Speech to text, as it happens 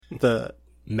the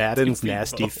Madden's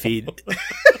Nasty Feet.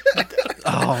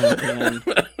 Oh, man.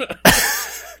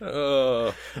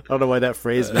 I don't know why that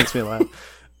phrase makes me laugh.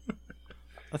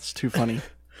 That's too funny.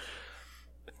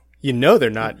 You know they're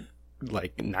not,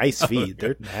 like, nice feet.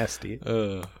 They're nasty.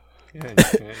 Yeah,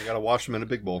 you gotta wash them in a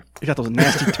big bowl. You got those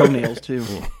nasty toenails, too.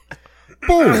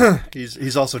 Boom!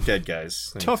 He's also dead, guys.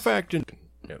 Thanks. Tough acting.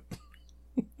 Yep.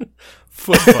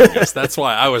 Foot fungus. That's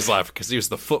why I was laughing, because he was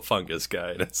the foot fungus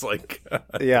guy. And it's like...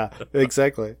 Yeah,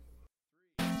 exactly.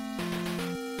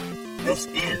 This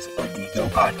is a Geeko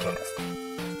podcast.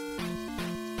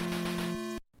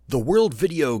 The World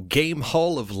Video Game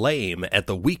Hall of Lame at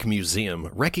the Week Museum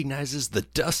recognizes the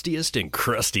dustiest and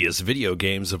crustiest video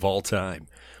games of all time.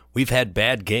 We've had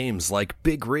bad games like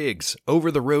Big Rigs, Over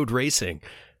the Road Racing,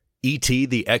 E.T.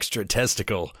 the Extra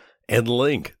Testicle, and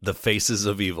Link, the Faces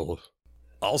of Evil.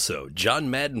 Also, John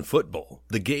Madden Football,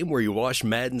 the game where you wash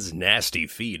Madden's nasty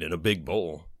feet in a big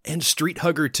bowl. And Street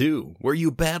Hugger 2, where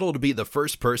you battle to be the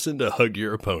first person to hug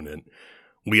your opponent.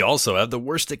 We also have the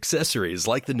worst accessories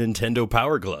like the Nintendo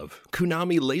Power Glove,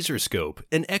 Konami Laser Scope,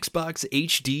 and Xbox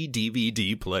HD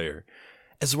DVD player,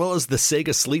 as well as the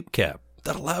Sega Sleep Cap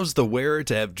that allows the wearer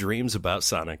to have dreams about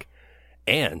Sonic,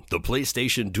 and the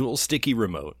PlayStation Dual Sticky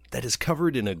Remote that is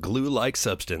covered in a glue-like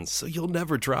substance so you'll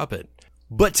never drop it.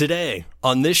 But today,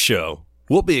 on this show,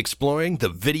 we'll be exploring the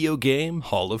Video Game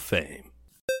Hall of Fame.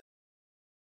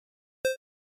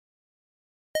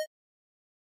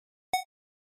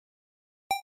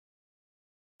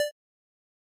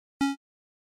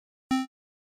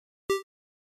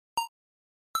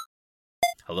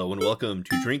 Hello and welcome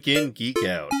to Drink In, Geek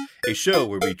Out, a show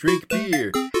where we drink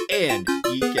beer and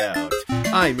geek out.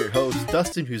 I'm your host,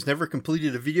 Dustin, who's never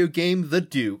completed a video game, The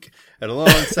Duke. And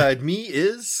alongside me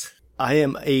is... I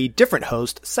am a different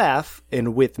host, Saf,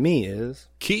 and with me is...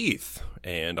 Keith,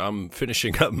 and I'm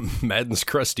finishing up Madden's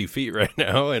Crusty Feet right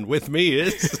now, and with me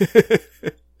is...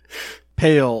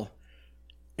 Pale.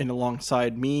 And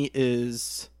alongside me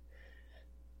is...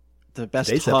 the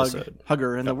best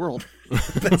hugger in the world.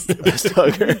 best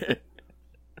hugger.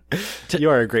 You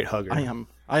are a great hugger. I am.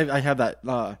 I have that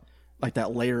like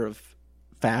that layer of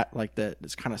fat like that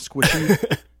is kind of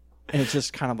squishy, and it's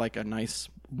just kind of like a nice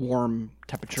warm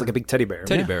temperature. It's like a big teddy bear.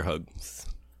 Teddy bear hugs.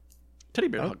 Teddy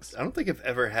bear hugs. I don't think I've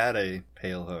ever had a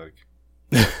pale hug.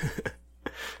 I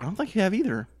don't think you have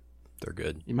either. They're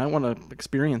good. You might want to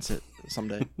experience it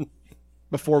someday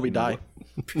before we die.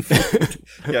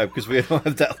 Yeah, because we don't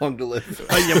have that long to live.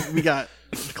 Yeah, we got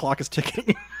the clock is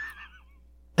ticking.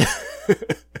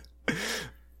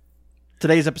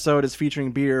 Today's episode is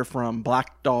featuring beer from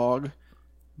Black Dog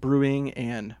Brewing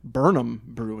and Burnham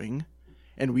Brewing,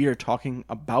 and we are talking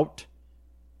about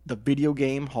the Video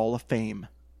Game Hall of Fame.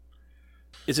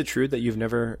 Is it true that you've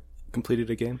never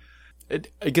completed a game?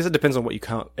 I guess it depends on what you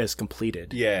count as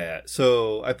completed. Yeah,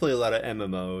 so I play a lot of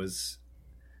MMOs.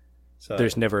 So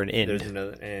there's never an end. There's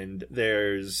another end.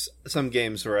 There's some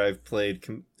games where I've played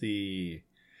the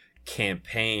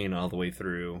campaign all the way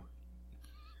through.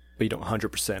 But you don't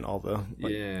 100% all the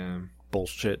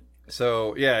bullshit.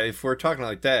 So, yeah, if we're talking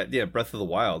like that, yeah, Breath of the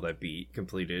Wild I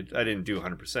completed. I didn't do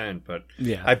 100%, but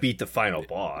yeah. I beat the final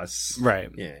boss. Right.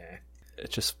 Yeah.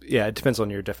 It depends on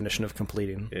your definition of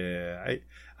completing. Yeah,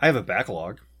 I have a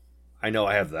backlog. I know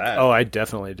I have that. Oh, I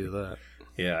definitely do that.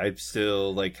 Yeah, I'm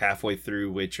still like halfway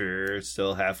through Witcher,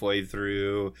 still halfway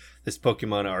through this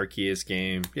Pokemon Arceus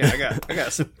game. Yeah, I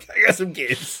got some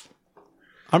games.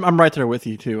 I'm right there with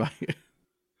you too.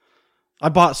 I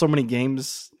bought so many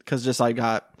games because I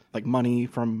got like money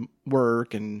from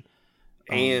work and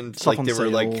like they were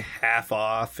like half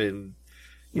off and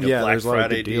Black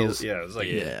Friday deals. Yeah, it was like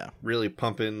really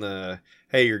pumping the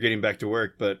hey, you're getting back to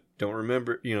work, but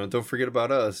don't forget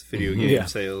about us video game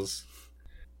sales.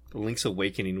 The Link's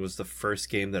Awakening was the first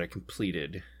game that I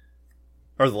completed.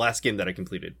 Or the last game that I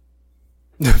completed.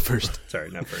 First. Sorry,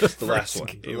 not first. The last one.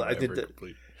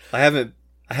 I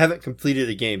haven't completed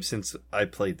a game since I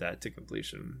played that to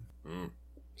completion.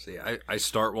 See, I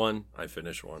start one, I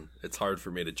finish one. It's hard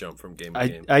for me to jump from game to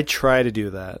game. I try to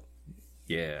do that.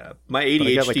 Yeah. My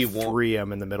ADHD won't. 3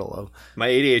 I'm in the middle of. My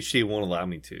ADHD won't allow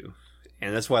me to.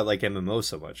 And that's why I like MMO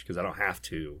so much, because I don't have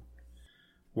to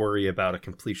worry about a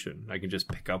completion. I can just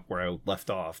pick up where I left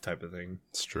off type of thing.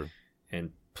 It's true.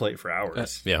 And play it for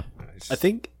hours. Yeah. Nice. I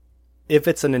think if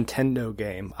it's a Nintendo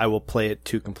game, I will play it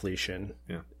to completion.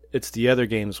 Yeah. It's the other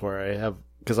games where I have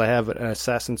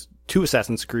two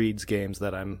Assassin's Creed games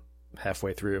that I'm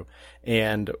halfway through,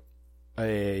 and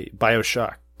a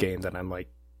BioShock game that I'm like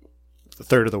a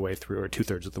third of the way through or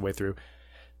 2/3 of the way through.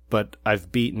 But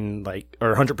I've beaten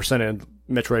 100% in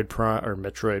Metroid Prime or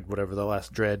Metroid, whatever, the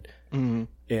Last Dread. Mm-hmm.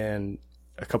 And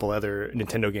a couple other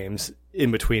Nintendo games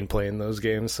in between playing those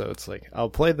games. So it's like I'll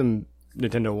play the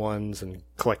Nintendo ones and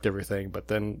collect everything, but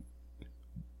then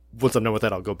once I'm done with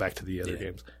that, I'll go back to the other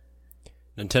games.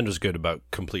 Nintendo's good about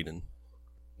completing.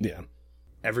 Yeah.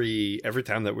 Every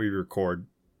time that we record,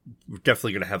 we're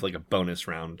definitely going to have like a bonus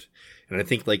round. And I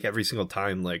think like every single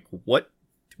time, like what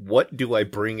do I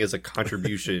bring as a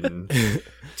contribution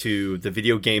to the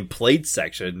video game played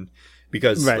section?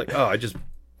 Because like, I just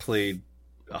played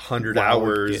 100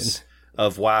 hours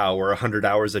of WoW or 100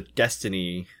 hours of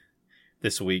Destiny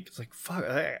this week. It's like, fuck,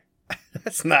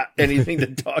 that's not anything to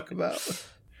talk about.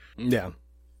 Yeah.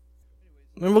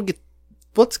 And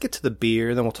let's get to the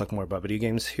beer, then we'll talk more about video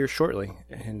games here shortly.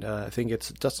 And I think it's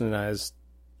Dustin and I's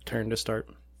turn to start.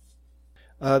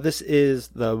 This is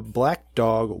the Black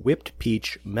Dog Whipped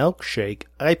Peach Milkshake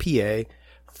IPA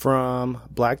from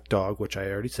Black Dog, which I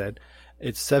already said.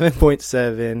 It's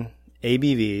 7.7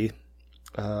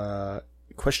 ABV.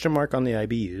 Question mark on the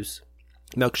IBUs.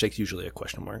 Milkshake's usually a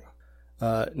question mark.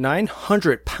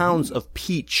 900 pounds of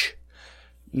peach.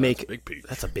 That's a big peach.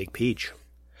 That's a big peach.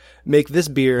 Make this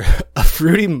beer a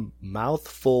fruity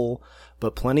mouthful,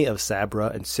 but plenty of Sabra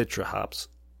and Citra hops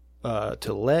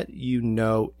to let you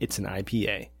know it's an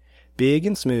IPA. Big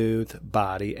and smooth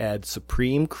body adds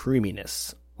supreme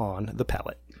creaminess on the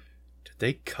palate. Did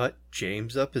they cut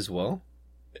James up as well?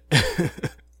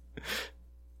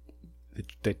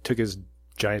 They took his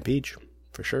giant peach,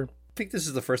 for sure. I think this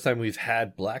is the first time we've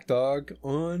had Black Dog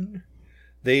on.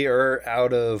 They are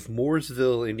out of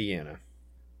Mooresville, Indiana,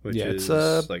 which is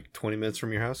like 20 minutes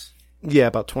from your house. Yeah,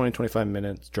 about 20-25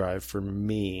 minutes drive for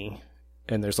me.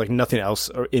 And there's like nothing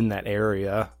else in that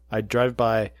area. I drive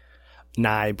by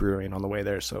Nye Brewing on the way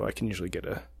there, so I can usually get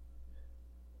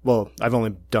well, I've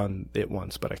only done it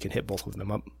once, but I can hit both of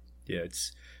them up. Yeah,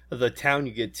 it's the town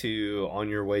you get to on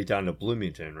your way down to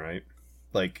Bloomington, right?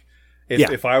 Like,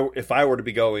 if I were to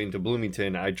be going to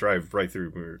Bloomington, I'd drive right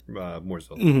through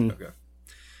Mooresville. Mm-hmm. Okay.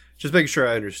 Just making sure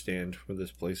I understand where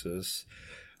this place is.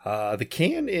 The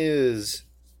can is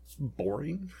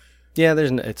boring. Yeah,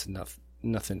 it's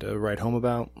nothing to write home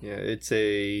about. Yeah, it's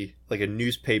like a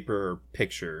newspaper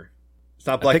picture. It's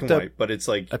not black and white, but it's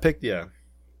like I picked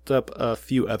up a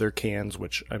few other cans,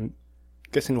 which I'm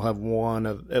guessing we'll have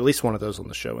at least one of those on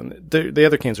the show. And the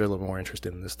other cans are a little more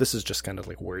interested in this. This is just kind of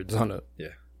like words on a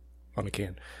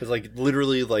can. It's like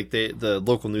literally like the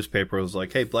local newspaper was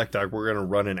like, "Hey, Black Dog, we're gonna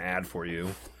run an ad for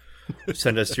you.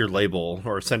 Send us your label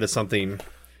or send us something."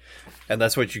 And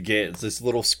that's what you get. It's this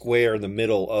little square in the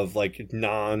middle of like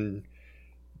non-colored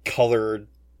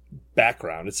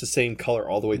background. It's the same color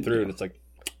all the way through, and it's like,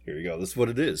 here you go. This is what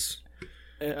it is.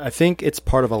 I think it's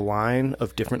part of a line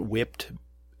of different whipped,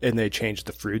 and they change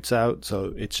the fruits out,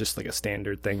 so it's just like a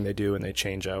standard thing they do, and they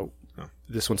change out. Oh.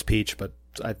 This one's peach, but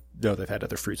I know they've had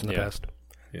other fruits in the past.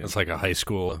 Yeah. It's like a high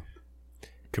school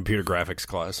computer graphics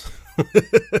class.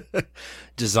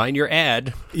 Design your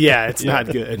ad. Yeah, it's not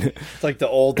good. It's like the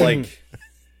old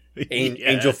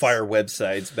Angel Fire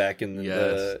websites back in the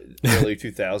early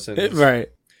 2000s. Right.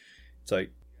 It's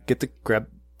like grab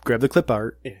the clip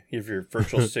art. You have your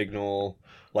virtual signal.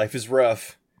 Life is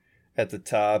rough at the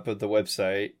top of the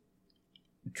website.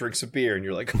 Drink some beer, and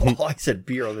you're like, "Oh, I said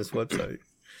beer on this website."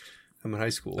 I'm in high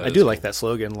school. I do like that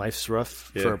slogan. Life's rough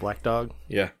for a Black Dog.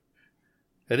 Yeah,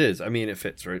 it is. I mean, it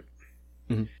fits, right?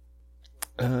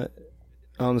 Mm-hmm.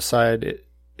 On the side,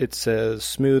 it says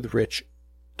smooth, rich,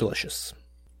 delicious.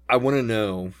 I want to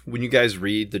know, when you guys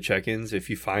read the check-ins, if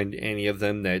you find any of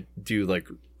them that do like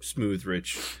smooth,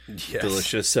 rich,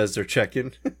 delicious as their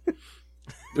check-in.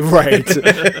 Right.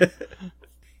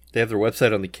 They have their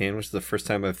website on the can, which is the first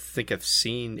time I think I've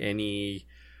seen any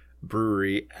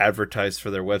brewery advertise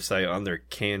for their website on their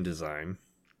can design.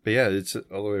 But yeah, it's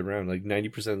all the way around. Like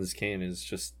 90% of this can is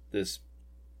just this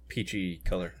peachy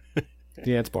color.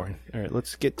 Yeah, it's boring. All right,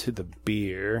 let's get to the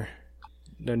beer.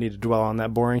 Don't need to dwell on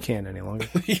that boring can any longer.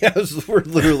 Yeah, we're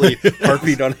literally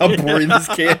harping on how boring this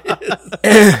can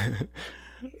is.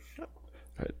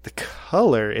 The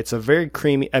color, it's a very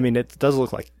creamy. I mean, it does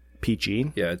look like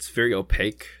peachy. Yeah, it's very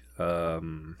opaque. I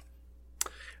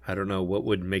don't know what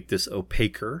would make this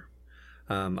opaquer.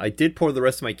 I did pour the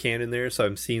rest of my can in there, so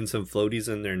I'm seeing some floaties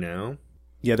in there now.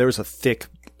 Yeah, there was some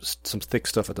thick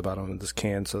stuff at the bottom of this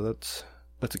can, so that's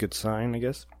a good sign, I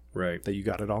guess. Right. That you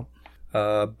got it all.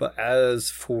 But as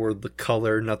for the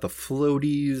color, not the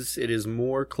floaties, it is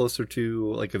more closer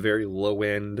to like a very low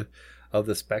end of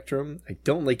the spectrum. I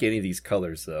don't like any of these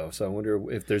colors, though, so I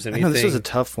wonder if there's anything... I know, this is a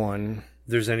tough one.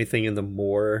 There's anything in the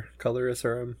more color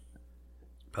SRM?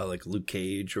 Like Luke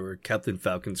Cage or Captain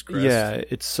Falcon's Crest. Yeah,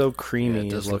 it's so creamy.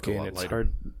 It does look looking. It's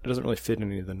hard. It doesn't really fit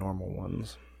any of the normal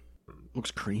ones.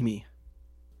 Looks creamy.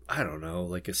 I don't know,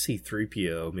 like a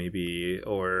C-3PO maybe,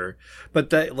 but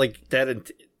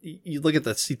that you look at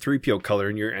the C-3PO color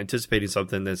and you're anticipating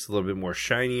something that's a little bit more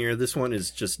shinier. This one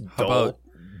is just dull. How about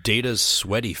Data's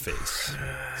sweaty face?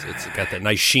 It's got that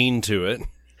nice sheen to it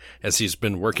as he's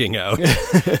been working out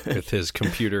with his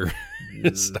computer.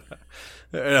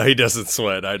 No, he doesn't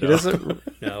sweat. I know.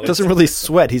 He doesn't really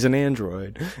sweat. He's an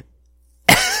android.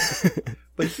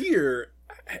 But here,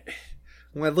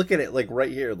 when I look at it, like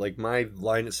right here, like my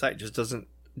line of sight just doesn't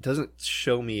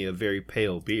show me a very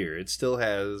pale beer. It still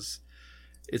has,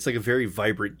 it's like a very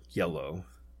vibrant yellow.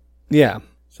 Yeah.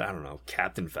 So I don't know.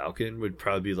 Captain Falcon would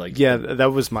probably be like. Yeah,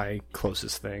 that was my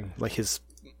closest thing. Like his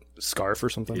scarf or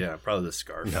something. Yeah, probably the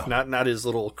scarf. No. Not his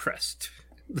little crest.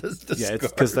 Yeah, it's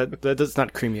because that's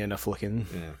not creamy enough looking.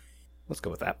 Yeah. Let's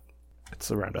go with that.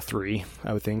 It's around a 3,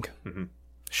 I would think. Mm-hmm.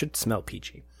 Should smell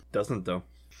peachy. Doesn't though.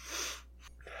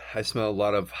 I smell a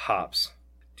lot of hops.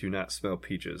 Do not smell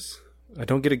peaches. I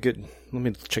don't get a good... Let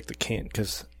me check the can,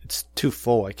 because it's too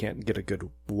full. I can't get a good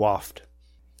waft.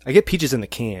 I get peaches in the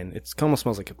can. It almost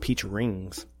smells like a peach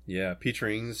rings. Yeah, peach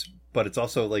rings, but it's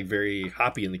also like very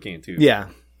hoppy in the can too. Yeah.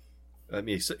 I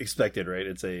mean, expected, right?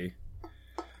 It's a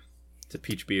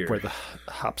peach beer. Where the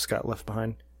hops got left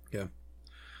behind. Yeah.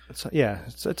 It's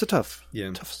a tough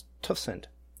scent.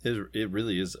 It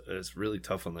really is. It's really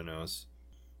tough on the nose.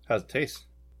 How's it taste?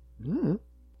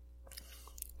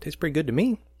 Tastes pretty good to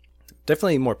me.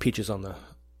 Definitely more peaches on the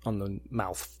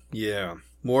mouth. Yeah,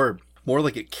 more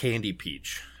like a candy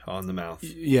peach on the mouth.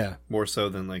 Yeah, more so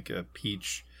than like a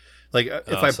peach. Like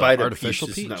if I bite a peach,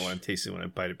 this is not what I'm tasting when I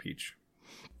bite a peach.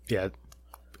 Yeah.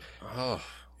 Oh.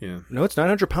 Yeah. No, it's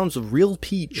 900 pounds of real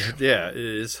peach. Yeah, it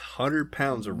is 100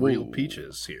 pounds of real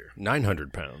peaches here.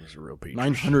 900 pounds of real peach.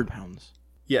 900 pounds.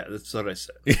 Yeah, that's what I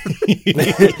said.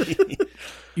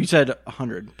 You said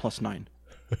 100 plus 9.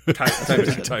 Times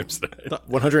 9.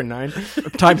 109?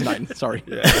 Times 9, sorry.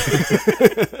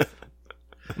 Yeah.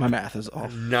 My math is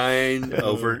off.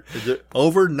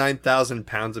 Over 9,000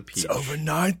 pounds of peach. It's over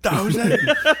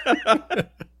 9,000.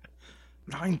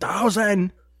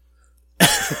 9,000.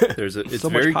 It's so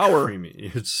very much power.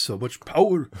 Creamy. It's so much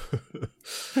power.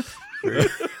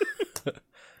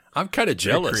 I'm kind of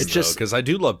jealous because I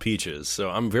do love peaches, so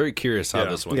I'm very curious how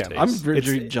this one tastes. I'm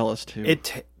very jealous too.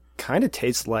 It kind of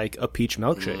tastes like a peach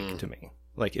milkshake to me.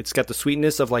 Like it's got the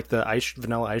sweetness of like the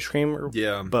vanilla ice cream,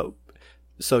 but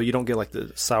so you don't get like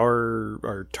the sour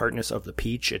or tartness of the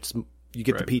peach. You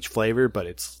get the peach flavor, but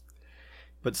it's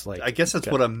like, I guess that's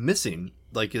what I'm missing.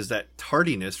 Like, is that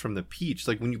tardiness from the peach?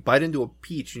 Like when you bite into a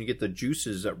peach and you get the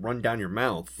juices that run down your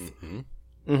mouth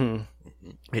and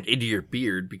into your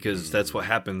beard, because that's what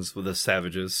happens with the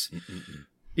Savages.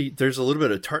 There's a little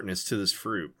bit of tartness to this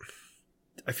fruit.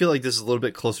 I feel like this is a little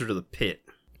bit closer to the pit.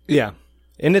 Yeah,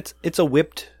 and it's a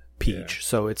whipped peach,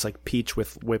 so it's like peach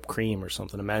with whipped cream or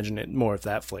something. Imagine it more of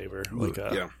that flavor,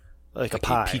 like a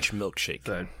pie, peach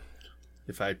milkshake.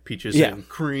 If I had peaches and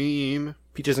cream.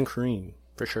 Peaches and cream,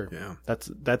 for sure. Yeah. That's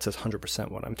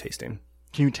 100% what I'm tasting.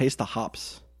 Can you taste the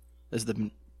hops? Is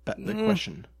the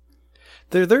question.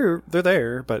 They're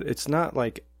there, but it's not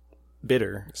like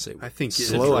bitter. I think it's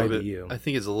slow IBU. I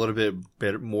think it's a little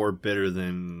bit more bitter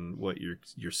than what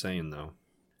you're saying though.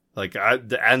 Like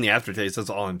and the aftertaste, that's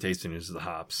all I'm tasting is the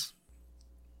hops.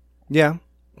 Yeah.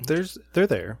 They're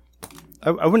there.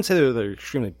 I wouldn't say they're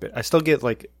extremely bitter. I still get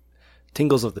like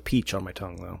tingles of the peach on my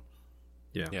tongue though.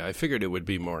 Yeah, I figured it would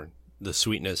be more the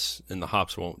sweetness, and the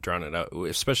hops won't drown it out,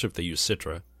 especially if they use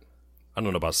Citra. I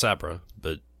don't know about Sapra,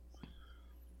 but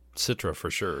Citra for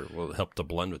sure will help to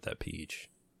blend with that peach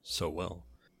so well.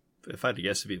 If I had to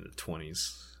guess, it'd be in the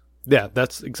 20s. Yeah,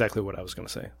 that's exactly what I was going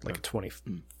to say. Like 20.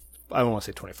 I don't want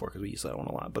to say 24 because we use that one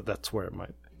a lot, but that's where it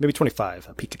might. Maybe 25,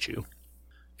 a Pikachu.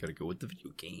 Gotta go with the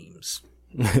video games.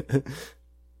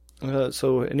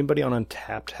 So anybody on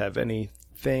Untapped have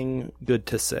anything good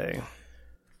to say?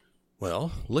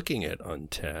 Well, looking at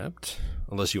Untapped,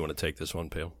 unless you want to take this one,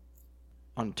 Pale.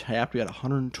 Untapped, we had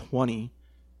 120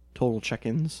 total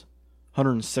check-ins,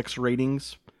 106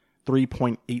 ratings,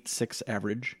 3.86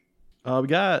 average. We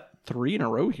got 3 in a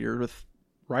row here with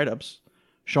write-ups.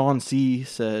 Sean C.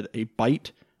 said a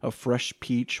bite of fresh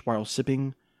peach while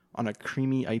sipping on a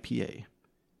creamy IPA.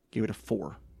 Gave it a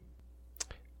 4.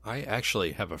 I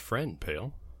actually have a friend,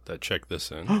 Pale, that checked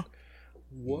this in.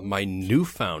 My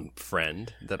newfound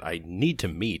friend that I need to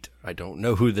meet. I don't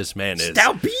know who this man is.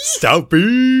 Stout B! Stout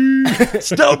B!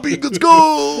 Stout B, let's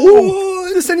go!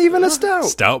 Ooh, this ain't even a stout.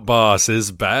 Stout Boss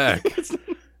is back.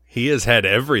 He has had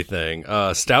everything.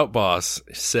 Stout Boss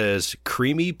says,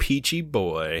 creamy peachy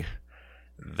boy.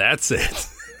 That's it.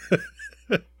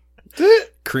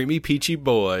 Creamy peachy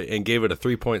boy, and gave it a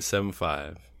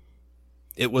 3.75.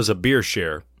 It was a beer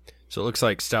share. So it looks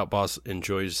like Stout Boss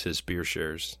enjoys his beer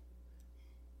shares.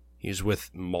 He's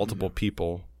with multiple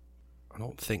people. I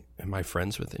don't think... Am I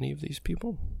friends with any of these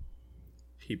people?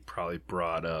 He probably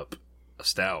brought up a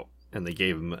stout, and they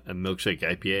gave him a milkshake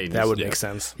IPA. And that would make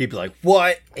sense. He'd be like,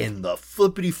 what in the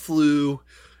flippity flu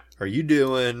are you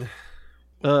doing?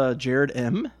 Jared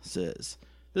M. says,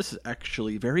 this is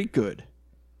actually very good.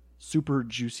 Super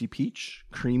juicy peach,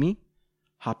 creamy,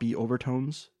 hoppy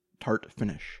overtones, tart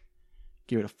finish.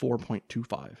 Give it a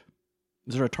 4.25.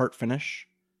 Is there a tart finish,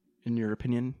 in your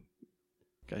opinion,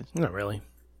 guys? Not really.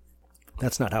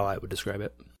 That's not how I would describe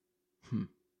it.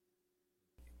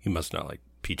 You must not like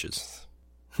peaches.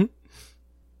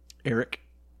 Eric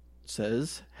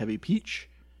says, heavy peach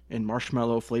and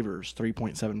marshmallow flavors,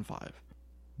 3.75.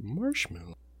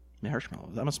 Marshmallow.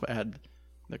 That must add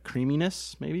the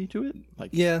creaminess, maybe, to it?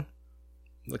 Yeah.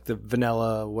 Like the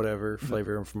vanilla, whatever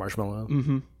flavor from marshmallow.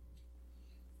 Mm-hmm.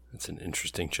 That's an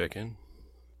interesting check-in.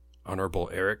 Honorable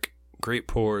Eric. Great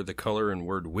pour. The color and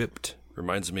word whipped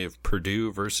reminds me of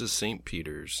Purdue versus St.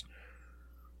 Peter's.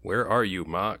 Where are you,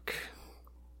 Mock?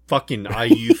 Fucking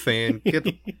IU fan. Get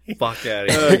the fuck out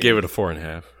of here. I gave it a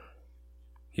 4.5.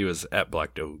 He was at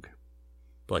Black Dog.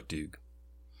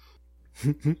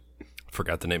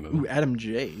 Forgot the name of him. Ooh, Adam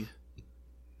J.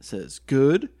 says,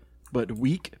 good, but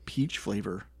weak peach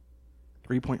flavor.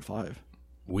 3.5.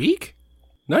 Weak?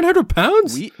 900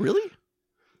 pounds? Weak? Really?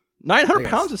 900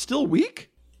 pounds is still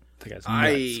weak?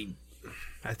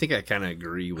 I think I kind of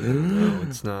agree with it, though.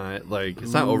 It's not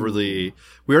overly...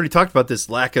 We already talked about this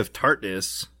lack of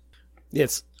tartness.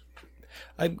 Yes.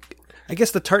 I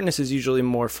guess the tartness is usually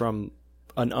more from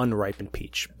an unripened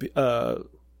peach.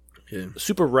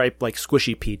 Super ripe, like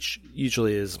squishy peach,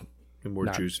 usually is more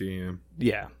juicy.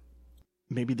 Yeah.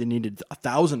 Maybe they needed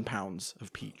 1,000 pounds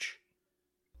of peach.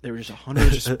 They were just 100.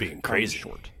 Just being crazy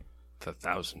short. It's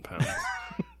 1,000 pounds. All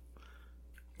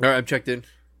right, I'm checked in.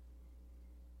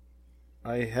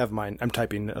 I have mine. I'm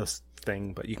typing a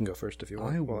thing, but you can go first if you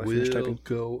want. I will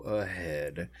go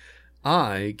ahead.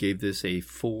 I gave this a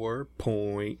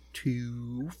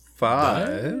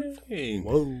 4.25.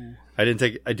 Whoa! I didn't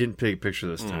take a picture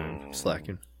this time. I'm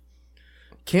slacking.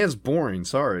 Can's boring.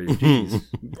 Sorry. Jeez.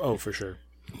 Oh, for sure.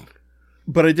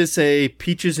 But I did say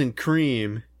peaches and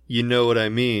cream. You know what I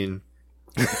mean.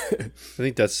 I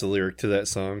think that's the lyric to that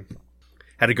song.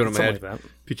 Had to go to my head. Like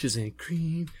peaches and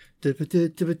cream.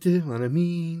 What I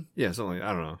mean. Yeah, something like,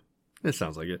 I don't know. It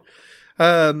sounds like it.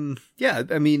 Yeah,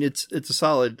 I mean, it's a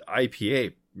solid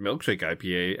IPA, milkshake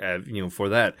IPA, for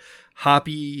that.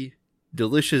 Hoppy,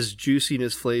 delicious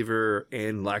juiciness flavor,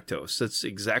 and lactose. That's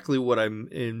exactly what I'm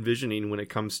envisioning when it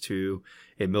comes to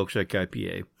a milkshake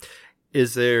IPA.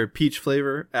 Is there peach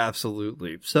flavor?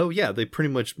 Absolutely. So, yeah, they pretty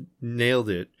much nailed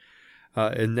it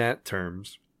in that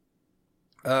terms.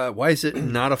 Why is it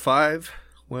not a 5?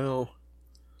 Well,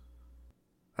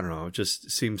 I don't know. It just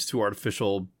seems too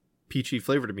artificial, peachy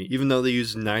flavor to me. Even though they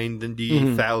use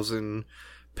 90,000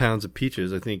 pounds of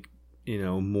peaches, I think,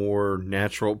 more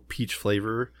natural peach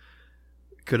flavor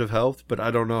could have helped. But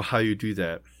I don't know how you do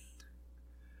that.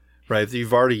 Right? If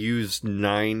you've already used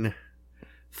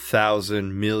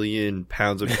 9,000 million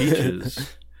pounds of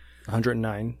peaches.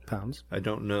 109 pounds. I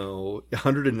don't know.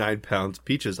 109 pounds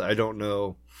peaches. I don't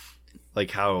know,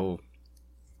 how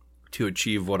to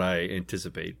achieve what I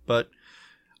anticipate. But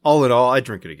all in all, I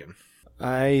drink it again.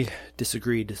 I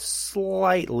disagreed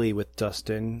slightly with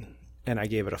Dustin, and I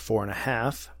gave it a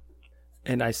 4.5.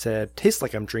 And I said, tastes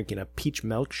like I'm drinking a peach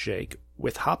milkshake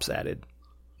with hops added.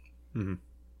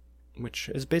 Mm-hmm. Which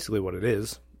is basically what it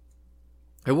is.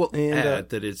 I will add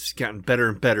that it's gotten better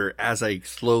and better as I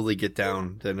slowly get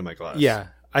down into my glass. Yeah.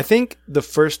 I think the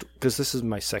first, because this is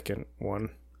my second one,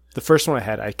 the first one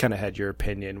I kind of had your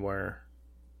opinion where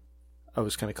I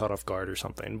was kind of caught off guard or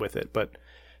something with it. But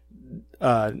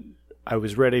I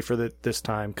was ready for this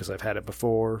time because I've had it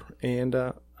before. And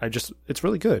it's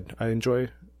really good. I enjoy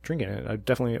drinking it. I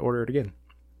definitely order it again.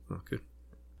 Oh, good.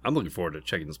 I'm looking forward to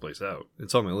checking this place out.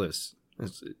 It's on my list.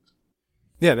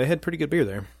 Yeah, they had pretty good beer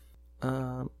there.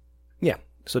 Yeah,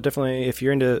 so definitely if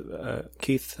you're into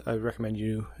Keith, I recommend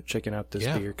you checking out this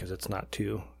beer because it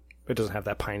doesn't have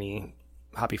that piney,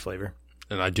 hoppy flavor.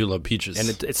 And I do love peaches. And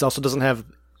it also doesn't have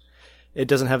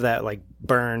that like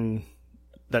burn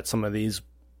that some of these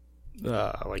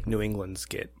like New England's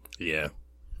get. Yeah,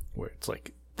 where it's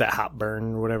like that hot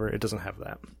burn or whatever. It doesn't have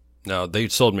that. No, they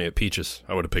sold me a peaches.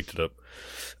 I would have picked it up.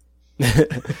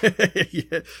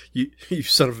 Yeah, you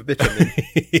son of a bitch.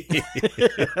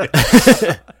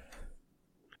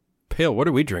 Pale, what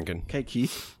are we drinking? Okay,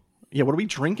 Keith. Yeah, what are we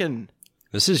drinking?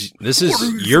 This is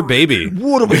your baby.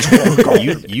 What are we talking about?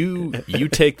 You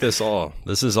take this all.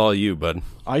 This is all you, bud.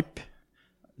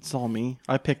 It's all me.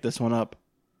 I picked this one up.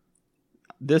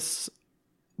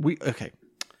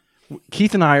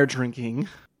 Keith and I are drinking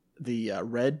the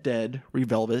Red Dead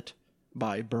Revelvet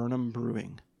by Burnham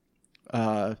Brewing.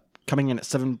 Coming in at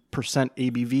 7%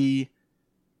 ABV.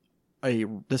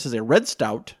 This is a red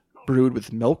stout brewed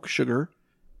with milk, sugar,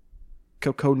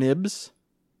 cocoa nibs,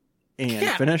 and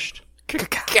finished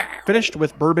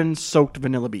with bourbon-soaked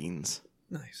vanilla beans.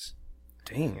 Nice.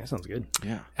 Dang, that sounds good.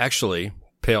 Yeah. Actually,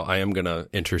 Pale, I am going to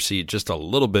intercede just a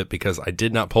little bit because I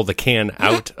did not pull the can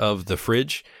out of the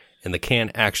fridge, and the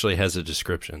can actually has a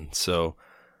description. So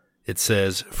it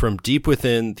says, from deep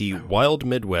within the wild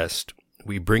Midwest,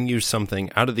 we bring you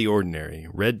something out of the ordinary.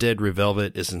 Red Dead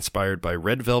Revelvet is inspired by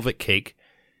red velvet cake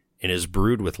and is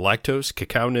brewed with lactose,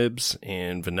 cacao nibs,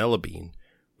 and vanilla bean.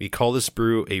 We call this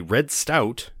brew a red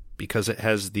stout because it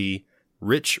has the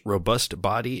rich, robust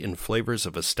body and flavors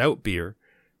of a stout beer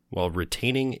while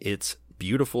retaining its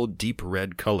beautiful deep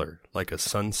red color like a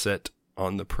sunset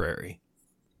on the prairie.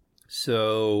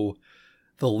 So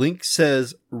the link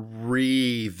says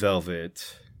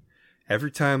Revelvet. Every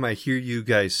time I hear you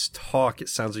guys talk, it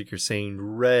sounds like you're saying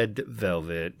Red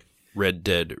Velvet. Red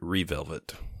Dead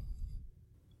Revelvet.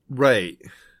 Right.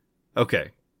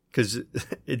 Okay. Because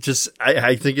it just,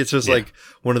 I think it's just like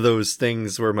one of those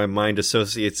things where my mind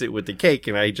associates it with the cake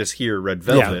and I just hear Red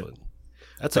Velvet. Yeah.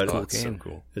 That's a cool can. So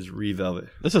cool. It's Revelvet.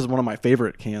 This is one of my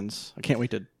favorite cans. I can't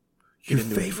wait to Your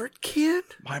favorite can?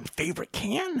 My favorite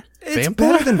can? It's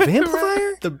better than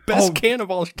Vampire? The best can of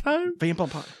all time?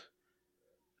 Vampire.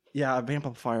 Yeah,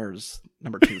 Vampire is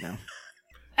number 2 now.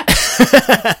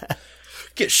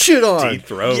 Get shit on.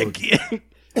 Dethrone.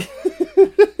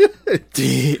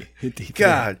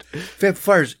 God,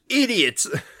 Vampire's idiots.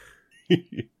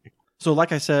 So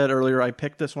like I said earlier, I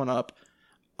picked this one up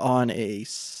on a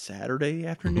Saturday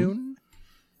afternoon.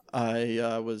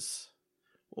 I was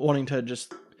wanting to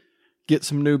just get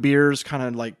some new beers, kind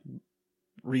of like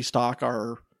restock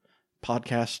our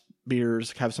podcast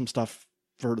beers, have some stuff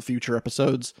for the future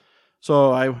episodes.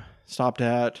 So I stopped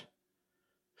at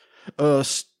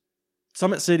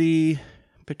Summit City,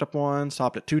 picked up one,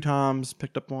 stopped at Two Toms,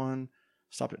 picked up one,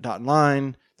 stopped at Dot and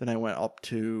Line. Then I went up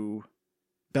to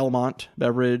Belmont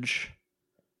Beverage,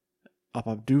 up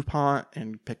of DuPont,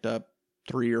 and picked up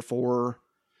 3 or 4.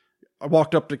 I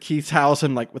walked up to Keith's house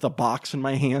and with a box in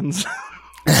my hands.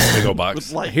 Big old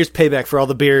box. Here's payback for all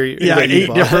the beer. Yeah,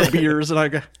 8 different beers, and I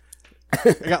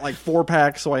got 4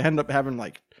 packs, so I ended up having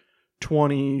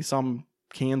 20 some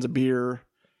cans of beer,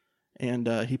 and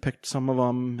he picked some of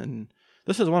them, and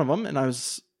this is one of them, and I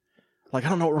was like, I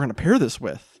don't know what we're going to pair this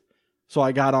with. So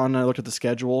I got on and I looked at the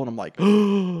schedule, and I'm like,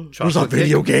 oh, there's a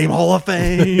video game Hall of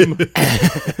Fame.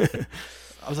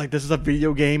 I was like, this is a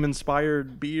video game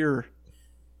inspired beer.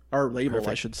 Or label,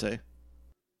 perfect. I should say.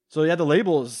 So yeah, the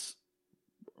label is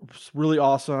really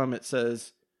awesome. It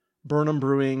says Burnham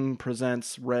Brewing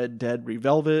presents Red Dead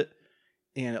Revelvet,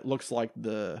 and it looks like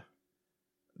the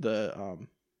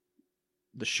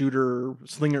shooter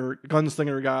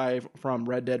gunslinger guy from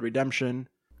Red Dead Redemption.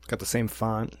 Got the same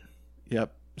font.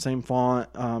 Yep, same font.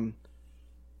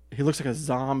 He looks like a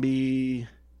zombie.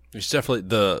 There's definitely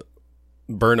the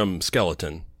Burnham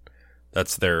skeleton.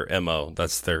 That's their MO.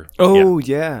 That's their... Oh,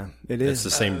 yeah, it is. It's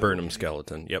the same Burnham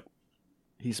skeleton. Yep.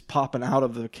 He's popping out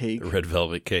of the cake. The red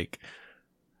velvet cake.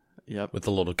 Yep. With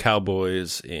the little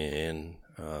cowboys and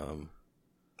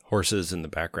horses in the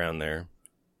background there.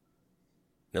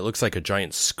 It looks like a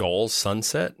giant skull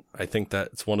sunset. I think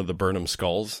that's one of the Burnham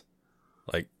skulls.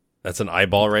 That's an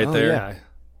eyeball right there. Yeah.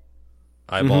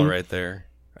 Eyeball right there.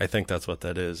 I think that's what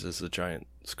that is a giant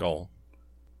skull.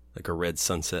 Like a red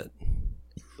sunset.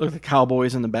 Look at the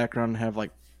cowboys in the background have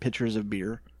pictures of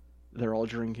beer. They're all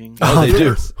drinking. Oh, they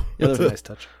do. Yeah, that's a nice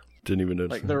touch. Didn't even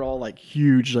notice. They're all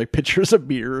huge pictures of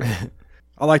beer.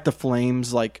 I like the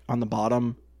flames on the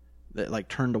bottom that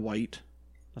turn to white.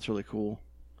 That's really cool.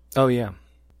 Oh yeah.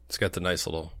 It's got the nice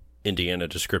little Indiana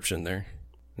description there.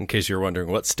 In case you're wondering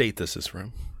what state this is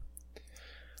from.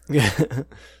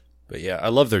 But yeah, I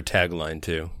love their tagline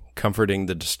too. Comforting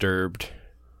the disturbed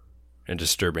and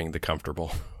disturbing the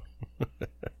comfortable.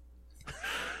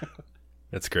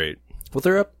 That's great. Well,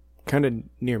 they're up kind of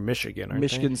near Michigan, aren't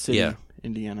Michigan they? City,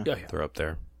 Indiana. Oh, yeah. They're up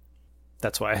there.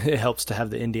 That's why it helps to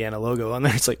have the Indiana logo on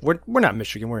there. It's we're not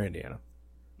Michigan, we're Indiana.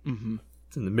 Mm-hmm.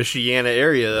 It's in the Michiana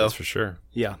area, though. That's for sure.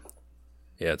 Yeah.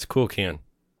 Yeah, it's a cool can.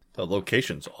 The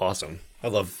location's awesome. I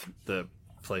love the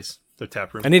place, the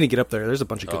tap room. I need to get up there. There's a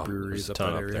bunch of good breweries up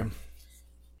that area.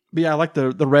 But yeah, I like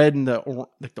the red and the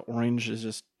orange is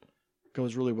just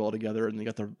goes really well together, and they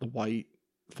got the white.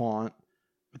 font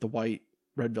with the white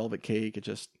red velvet cake.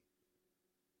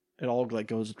 It all like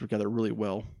goes together really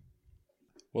well.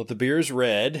 Well, the beer's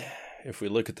red. If we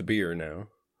look at the beer now,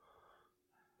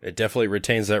 it definitely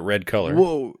retains that red color.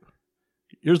 Whoa.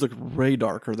 Yours look way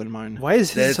darker than mine. Why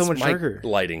is his so much darker? My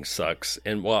lighting sucks.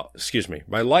 And, well, excuse me.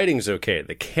 My lighting's okay.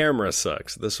 The camera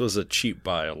sucks. This was a cheap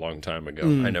buy a long time ago.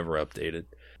 I never updated.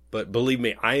 But believe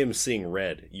me, I am seeing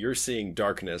red. You're seeing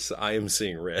darkness. I am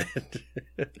seeing red.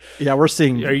 Yeah, we're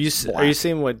seeing Are you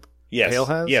seeing what Pale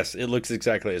has? Yes, it looks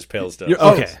exactly as Pale's does.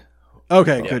 Okay.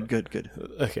 Okay, yeah. Good.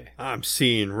 Okay. I'm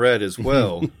seeing red as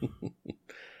well.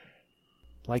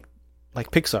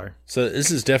 Like Pixar. So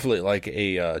this is definitely like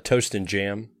a toast and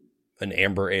jam, an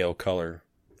amber ale color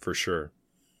for sure.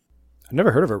 I've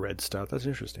never heard of a red stout. That's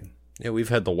interesting. Yeah, we've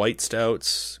had the white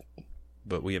stouts,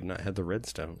 but we have not had the red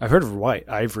stout. I've heard of white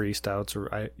ivory stouts,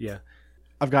 yeah.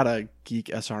 I've got a Geek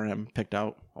SRM picked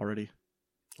out already.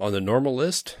 On the normal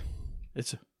list?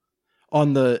 It's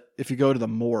on if you go to the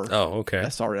more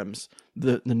SRMs,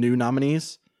 the new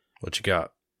nominees. What you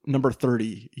got? Number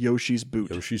 30, Yoshi's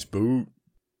Boot. Yoshi's Boot.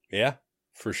 Yeah,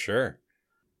 for sure.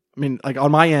 I mean, like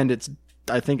on my end,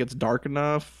 I think it's dark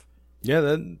enough.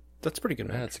 Yeah, that's pretty good.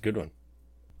 Yeah, that's a good one.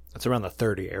 That's around the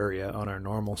 30 area on our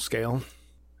normal scale.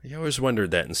 I always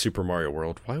wondered that in Super Mario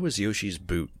World. Why was Yoshi's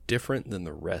Boot different than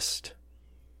the rest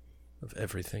of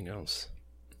everything else?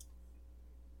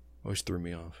 Always threw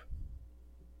me off.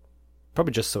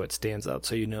 Probably just so it stands out,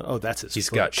 so you know, oh, that's his. He's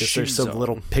got shoes. There's some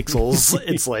little pixels.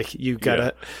 It's like you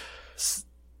gotta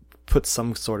put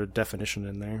some sort of definition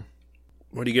in there.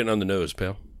 What are you getting on the nose,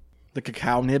 Pale? The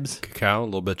cacao nibs. Cacao, a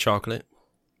little bit of chocolate.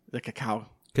 The cacao,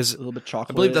 because a little bit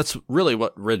chocolate. I believe that's really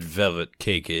what red velvet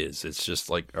cake is. It's just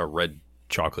like a red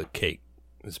chocolate cake.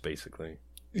 Is basically.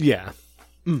 Yeah.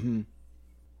 Mm-hmm.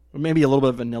 Maybe a little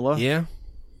bit of vanilla. Yeah.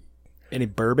 Any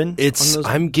bourbon?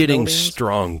 I'm getting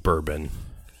strong bourbon.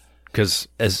 Because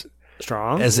as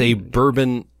a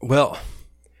bourbon, well,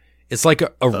 it's like a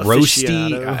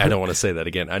roasty. I don't want to say that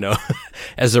again. I know.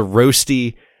 As a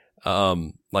roasty,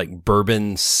 like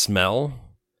bourbon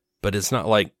smell, but it's not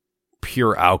like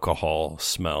pure alcohol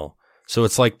smell. So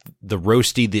it's like the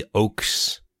roasty, the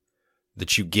oaks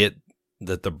that you get,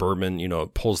 that the bourbon,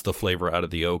 it pulls the flavor out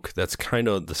of the oak. That's kind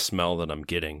of the smell that I'm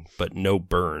getting, but no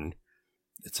burn.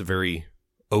 It's a very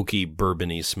oaky,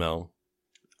 bourbon-y smell.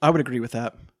 I would agree with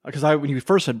that. Because when you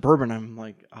first said bourbon, I'm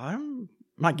like, I'm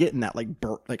not getting that like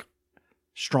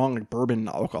strong like bourbon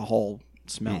alcohol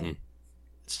smell. Mm-hmm.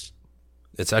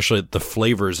 It's actually the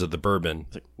flavors of the bourbon,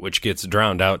 which gets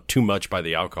drowned out too much by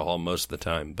the alcohol most of the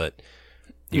time, but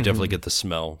you definitely get the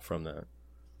smell from that.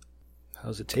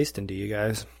 How's it tasting to you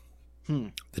guys?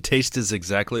 The taste is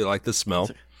exactly like the smell,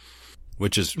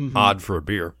 which is odd for a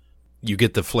beer. You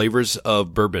get the flavors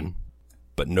of bourbon,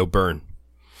 but no burn.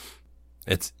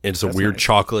 It's a weird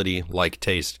chocolatey like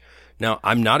taste. Now,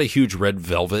 I'm not a huge red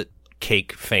velvet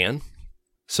cake fan,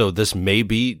 so this may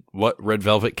be what red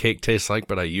velvet cake tastes like,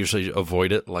 but I usually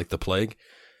avoid it like the plague.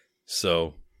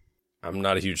 So I'm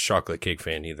not a huge chocolate cake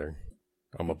fan either.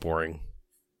 I'm a boring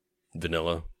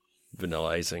vanilla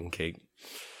icing cake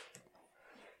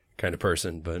kind of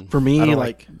person. But for me, I don't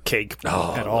like cake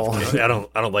at all. I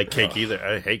don't like cake either.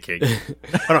 I hate cake.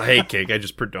 I don't hate cake. I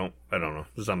just don't. I don't know.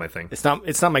 It's not my thing. It's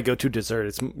not my go-to dessert.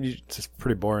 It's just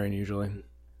pretty boring usually.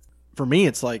 For me,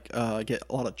 it's like I get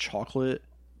a lot of chocolate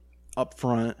up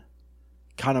front,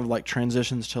 kind of like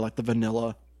transitions to like the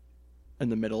vanilla in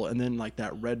the middle, and then like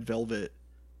that red velvet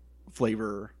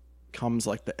flavor comes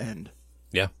like the end.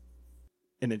 Yeah,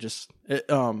 and it's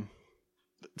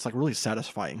like really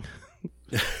satisfying.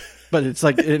 But it's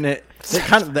like it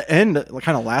kind of the end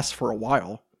kind of lasts for a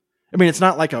while. I mean, it's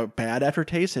not like a bad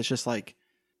aftertaste. It's just like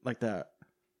that.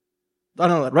 I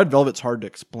don't know. That red velvet's hard to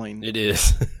explain. It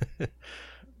is.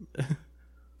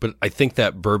 But I think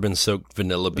that bourbon-soaked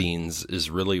vanilla beans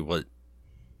is really what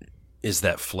is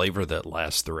that flavor that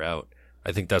lasts throughout.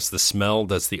 I think that's the smell,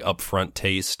 that's the upfront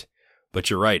taste. But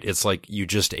you're right. It's like you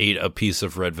just ate a piece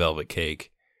of red velvet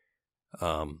cake,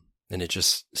 and it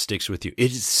just sticks with you.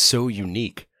 It is so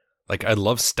unique. Like, I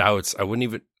love stouts. I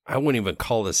wouldn't even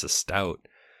call this a stout.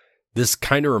 This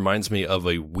kind of reminds me of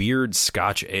a weird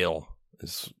Scotch ale.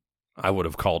 I would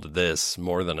have called this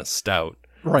more than a stout.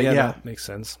 Right, yeah. That makes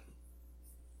sense.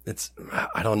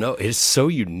 I don't know. It's so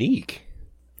unique.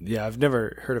 Yeah, I've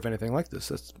never heard of anything like this.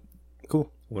 That's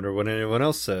cool. Wonder what anyone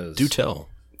else says. Do tell.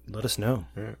 Let us know.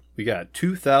 Right. We got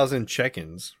 2,000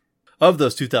 check-ins. Of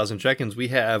those 2,000 check-ins, we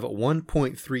have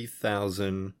 1.3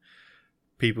 thousand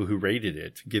people who rated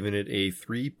it, giving it a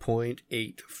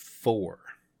 3.84.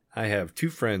 I have two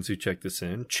friends who checked this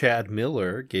in. Chad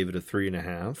Miller gave it a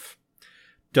 3.5.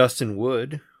 Dustin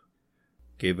Wood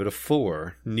gave it a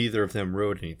 4. Neither of them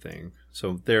wrote anything.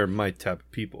 So they're my type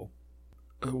of people.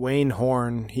 Wayne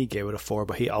Horn, he gave it a 4,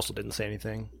 but he also didn't say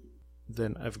anything.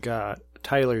 Then I've got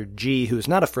Tyler G, who's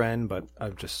not a friend, but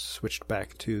I've just switched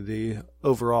back to the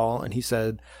overall, and he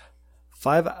said,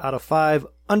 5 out of 5,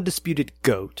 undisputed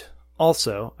GOAT.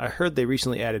 Also, I heard they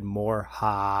recently added more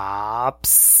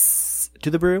hops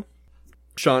to the brew.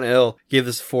 Sean L gave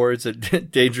this a 4. It's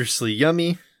dangerously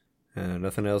yummy.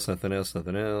 Nothing else. Got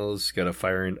a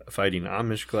fighting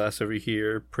Amish glass over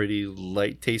here. Pretty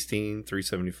light tasting,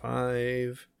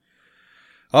 375.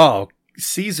 Oh,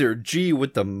 Caesar G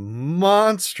with the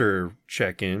monster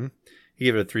check-in. He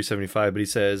gave it a 375, but he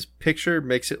says, picture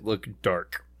makes it look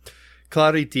dark.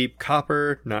 Cloudy deep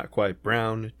copper, not quite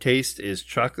brown. Taste is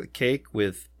chocolate cake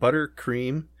with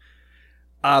buttercream.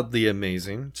 Oddly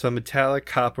amazing. Some metallic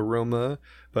hop aroma,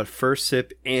 but first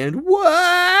sip and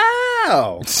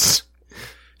wow!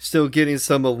 Still getting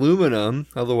some aluminum,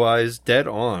 otherwise dead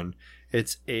on.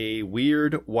 It's a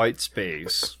weird white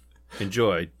space.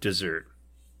 Enjoy dessert.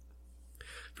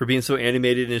 For being so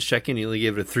animated in his check-in, he only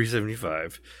gave it a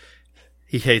 375.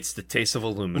 He hates the taste of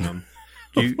aluminum.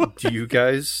 Do you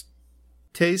guys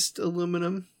taste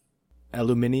aluminum?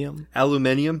 Aluminium?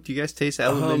 Do you guys taste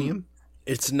aluminium?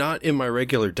 It's not in my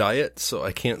regular diet, so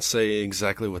I can't say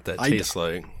exactly what that tastes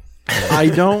like. I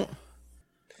don't.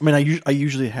 I mean, I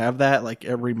usually have that like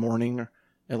every morning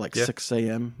at like 6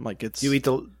 a.m. Like it's you eat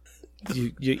the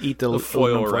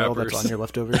foil foil that's on your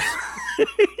leftovers.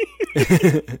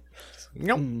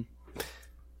 Nope.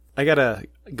 I got a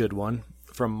good one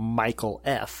from Michael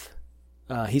F.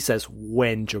 He says,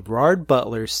 when Gerard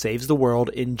Butler saves the world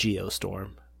in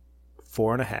Geostorm,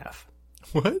 4.5.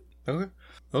 What? Okay.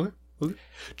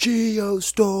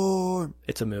 Geostorm.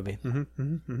 It's a movie. I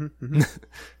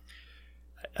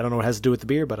don't know what it has to do with the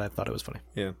beer, but I thought it was funny.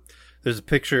 Yeah. There's a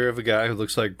picture of a guy who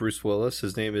looks like Bruce Willis.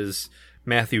 His name is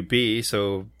Matthew B.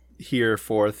 So here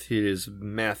forth, he is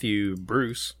Matthew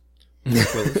Bruce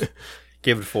Willis.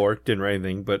 Gave it a 4. Didn't write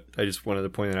anything, but I just wanted to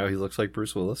point out he looks like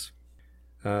Bruce Willis.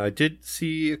 I did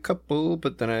see a couple,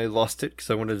 but then I lost it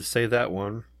because I wanted to say that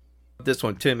one. This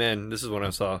one, Tim N. This is one I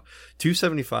saw.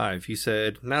 275. He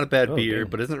said, not a bad beer,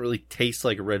 but doesn't really taste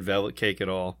like a red velvet cake at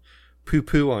all. Poo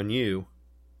poo on you.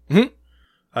 Mm-hmm.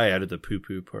 I added the poo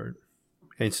poo part.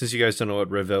 And since you guys don't know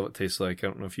what red velvet tastes like, I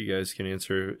don't know if you guys can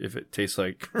answer if it tastes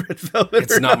like red velvet.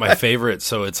 It's not my favorite,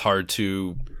 so it's hard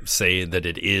to say that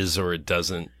it is or it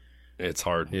doesn't. It's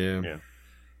hard. Yeah.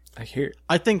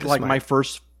 I think like my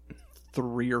first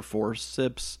 3 or 4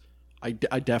 sips, I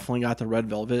definitely got the red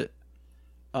velvet.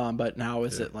 But now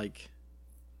is it like,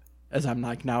 as I'm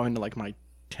like now into like my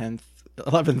 10th,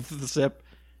 11th sip,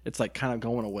 it's like kind of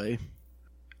going away.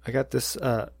 I got this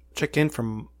check-in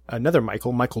from another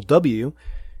Michael W.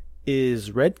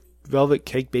 Is red velvet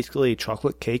cake basically a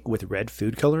chocolate cake with red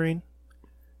food coloring?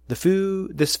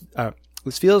 This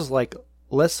feels like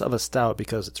less of a stout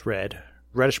because it's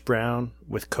reddish brown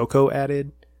with cocoa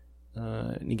added.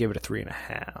 And he gave it a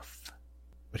 3.5.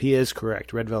 But he is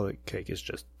correct. Red velvet cake is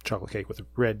just chocolate cake with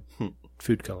red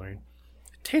food coloring.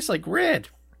 It tastes like red.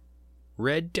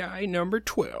 Red dye number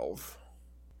 12.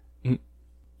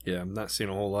 Yeah, I'm not seeing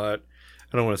a whole lot.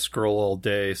 I don't want to scroll all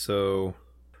day, so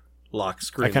lock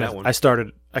screen that one.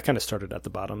 I kind of started at the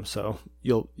bottom, so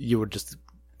you would just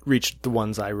reach the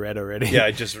ones I read already. Yeah,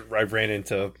 I ran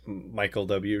into Michael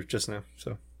W. just now,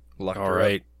 so locked all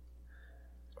right.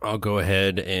 I'll go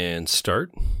ahead and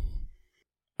start.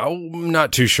 I'm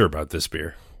not too sure about this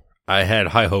beer. I had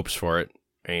high hopes for it,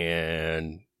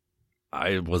 and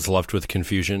I was left with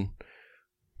confusion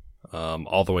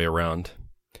all the way around.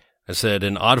 I said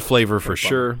an odd flavor for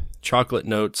sure. Chocolate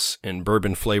notes and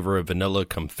bourbon flavor of vanilla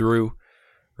come through.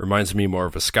 Reminds me more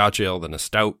of a Scotch ale than a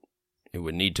stout. It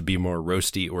would need to be more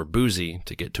roasty or boozy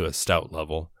to get to a stout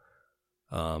level.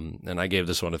 And I gave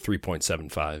this one a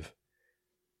 3.75.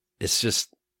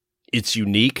 It's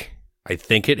unique. I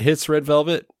think it hits red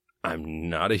velvet. I'm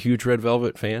not a huge red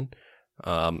velvet fan.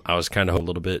 I was kind of a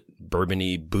little bit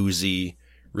bourbony, boozy,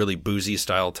 really boozy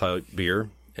style type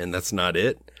beer, and that's not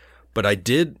it. But I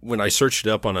did, when I searched it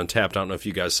up on Untappd, I don't know if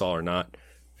you guys saw or not.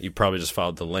 You probably just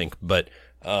followed the link, but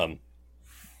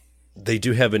they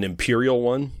do have an Imperial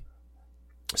one.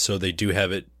 So they do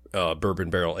have it bourbon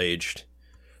barrel aged.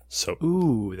 So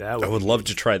I would love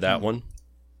to try that one.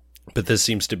 But this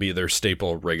seems to be their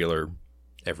staple, regular,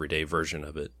 everyday version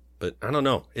of it. But I don't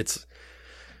know. It's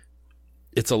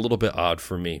a little bit odd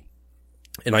for me.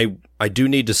 And I do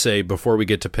need to say, before we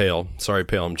get to Pale, sorry,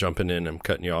 Pale, I'm jumping in. I'm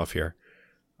cutting you off here.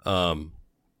 I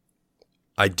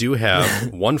do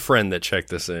have one friend that checked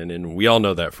this in, and we all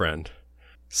know that friend.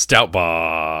 Stout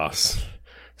Boss.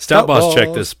 Stout Boss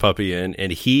checked this puppy in,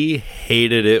 and he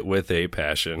hated it with a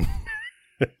passion.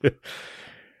 It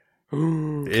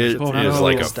is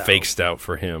like a fake stout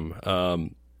for him.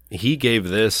 He gave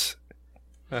this...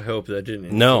 I hope that didn't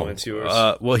influence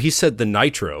yours. Well, he said the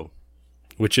nitro,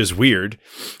 which is weird.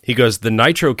 He goes, the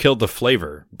nitro killed the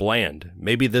flavor. Bland.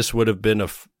 Maybe this would have been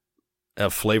a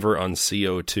flavor on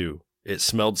CO2. It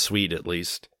smelled sweet, at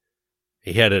least.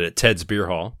 He had it at Ted's Beer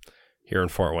Hall here in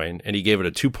Fort Wayne, and he gave it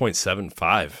a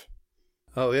 2.75.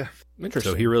 Oh, yeah.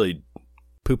 Interesting. So he really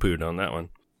poo-pooed on that one.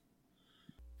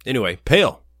 Anyway,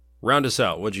 Pale, round us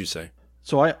out. What'd you say?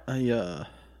 So I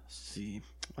see,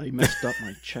 I messed up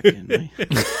my check-in.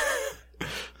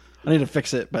 I need to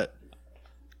fix it, but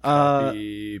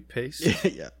paste.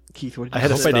 Yeah, Keith, what did you I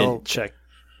had a say? spell check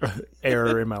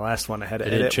error in my last one. I had to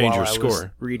edit change while your I score. was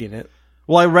reading it.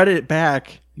 Well, I read it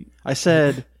back. I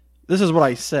said, "This is what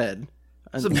I said."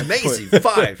 It's amazing.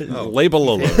 5.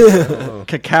 Label alert.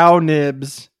 Cacao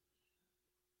nibs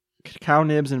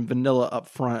and vanilla up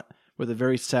front with a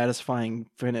very satisfying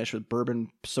finish with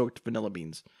bourbon-soaked vanilla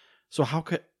beans. So how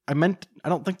could I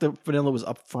don't think the vanilla was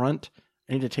up front.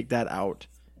 I need to take that out.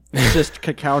 It's just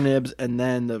cacao nibs and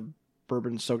then the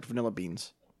bourbon-soaked vanilla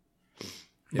beans.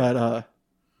 Yeah. But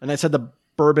and I said the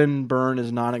bourbon burn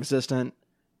is non-existent,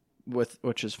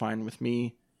 which is fine with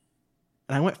me.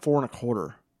 And I went 4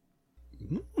 1/4.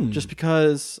 Just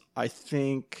because I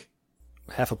think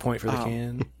half a point for the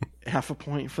can. Half a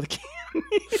point for the can.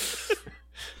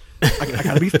 I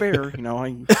gotta be fair, you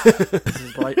know. This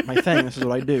is my thing. This is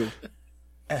what I do.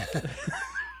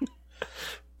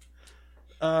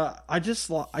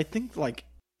 I think like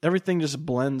everything just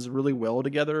blends really well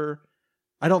together.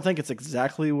 I don't think it's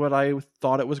exactly what I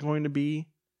thought it was going to be,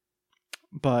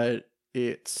 but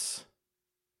it's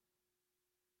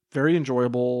very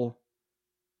enjoyable.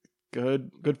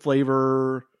 Good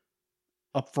flavor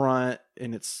up front,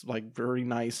 and it's like very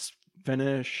nice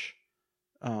finish.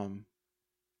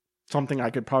 Something I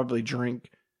could probably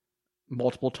drink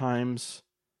multiple times.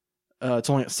 It's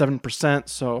only at 7%,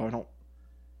 so I don't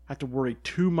have to worry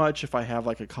too much if I have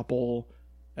like a couple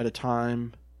at a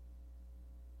time.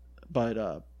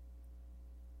 But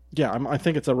yeah, I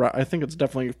think it's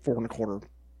definitely 4 1/4.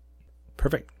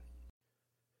 Perfect.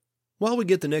 While we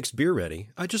get the next beer ready,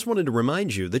 I just wanted to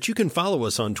remind you that you can follow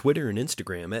us on Twitter and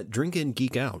Instagram at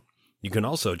DrinkInGeekOut. You can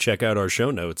also check out our show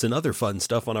notes and other fun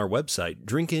stuff on our website,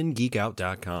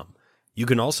 drinkingeekout.com. You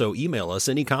can also email us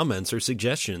any comments or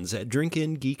suggestions at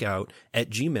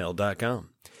drinkingeekout@gmail.com.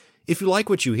 If you like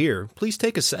what you hear, please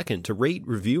take a second to rate,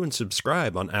 review, and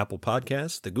subscribe on Apple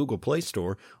Podcasts, the Google Play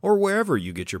Store, or wherever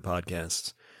you get your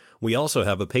podcasts. We also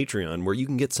have a Patreon where you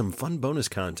can get some fun bonus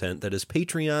content that is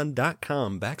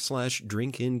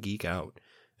patreon.com/drinkingeekout.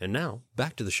 And now,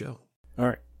 back to the show. All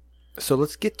right. So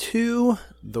let's get to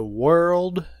the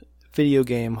World Video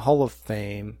Game Hall of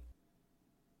Fame.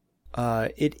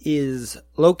 It is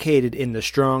located in the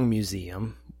Strong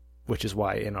Museum, which is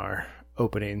why in our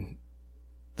opening,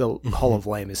 the Hall of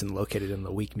Fame isn't located in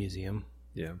the Week Museum.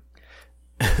 Yeah.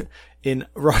 In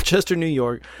Rochester, New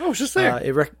York. Oh, it's just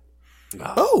there.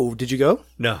 Oh, did you go?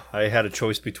 No, I had a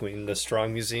choice between the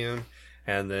Strong Museum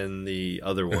and then the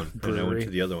other one. And I went to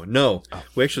the other one. No,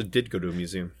 we actually did go to a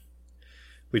museum.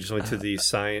 We just went to the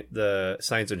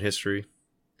Science and History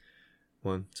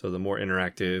one. So the more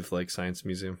interactive, like, science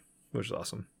museum, which is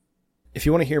awesome. If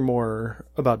you want to hear more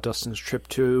about Dustin's trip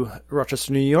to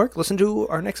Rochester, New York, listen to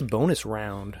our next bonus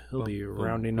round. He'll be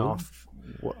rounding off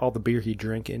all the beer he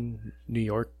drank in New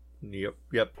York. Yep.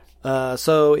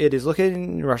 So it is located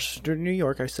in Rochester, New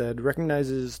York, I said,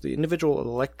 recognizes the individual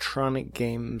electronic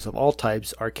games of all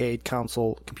types, arcade,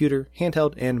 console, computer,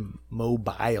 handheld, and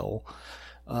mobile,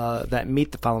 that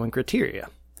meet the following criteria.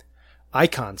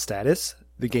 Icon status.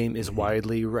 The game is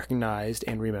widely recognized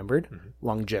and remembered.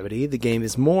 Longevity. The game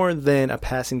is more than a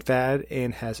passing fad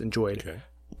and has enjoyed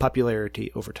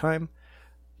popularity over time.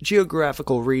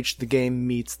 Geographical reach. The game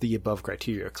meets the above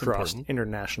criteria across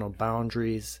international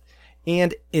boundaries.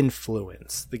 And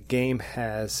influence. The game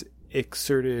has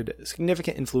exerted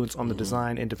significant influence on the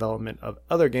design and development of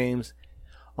other games,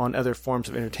 on other forms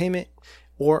of entertainment,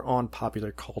 or on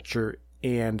popular culture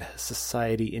and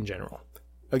society in general.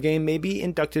 A game may be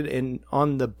inducted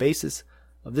on the basis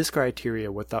of this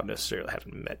criteria without necessarily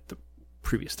having met the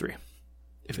previous 3.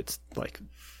 If it's like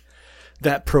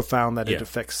that profound that it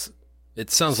affects.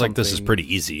 It sounds like this is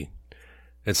pretty easy.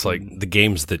 It's like the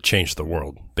games that changed the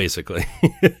world, basically.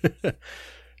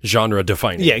 Genre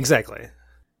defining. Yeah, exactly.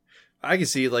 I can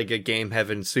see like a game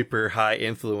having super high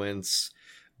influence,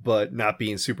 but not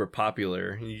being super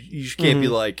popular. You just can't be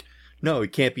like, no,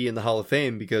 it can't be in the Hall of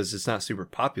Fame because it's not super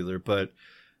popular. But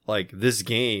like this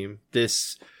game,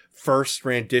 this first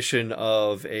rendition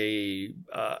of a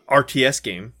RTS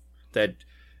game that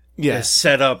has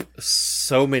set up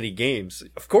so many games.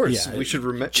 Of course, we should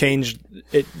remember.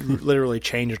 It literally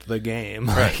changed the game.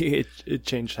 Right. It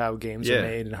changed how games are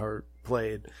made and how are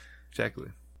played. Exactly.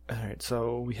 All right,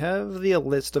 so we have the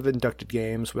list of inducted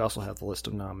games. We also have the list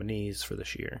of nominees for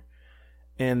this year.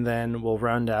 And then we'll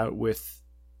round out with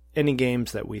any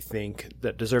games that we think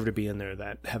that deserve to be in there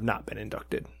that have not been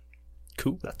inducted.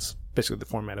 Cool. That's basically the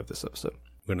format of this episode.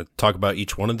 We're going to talk about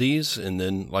each one of these and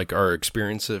then like our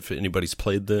experience if anybody's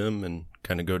played them and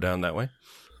kind of go down that way.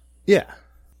 Yeah.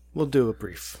 We'll do a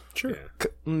brief Yeah.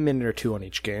 minute or two on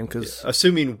each game. Cause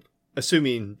Assuming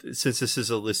since this is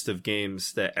a list of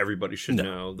games that everybody should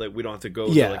know, that we don't have to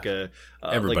go to like a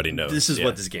everybody knows. This is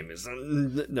what this game is.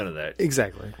 None of that.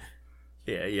 Exactly.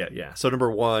 Yeah. So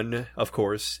number one, of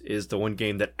course, is the one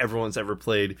game that everyone's ever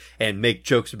played and make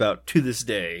jokes about to this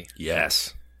day.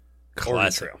 Yes.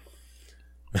 Classic.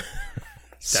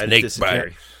 Snake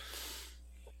bite.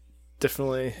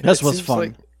 Definitely. That's what's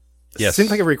fun. It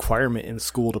seems like a requirement in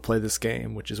school to play this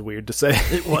game, which is weird to say.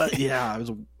 It was, yeah. It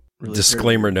was really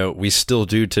Disclaimer note, we still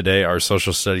do today. Our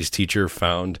social studies teacher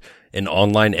found an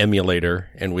online emulator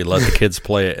and we let the kids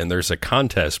play it, and there's a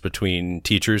contest between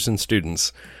teachers and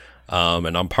students.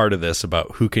 And I'm part of this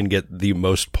about who can get the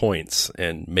most points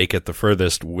and make it the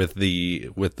furthest with the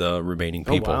remaining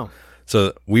people. Oh, wow.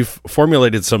 So we've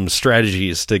formulated some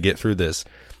strategies to get through this.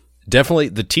 Definitely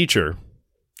the teacher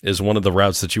is one of the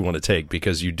routes that you want to take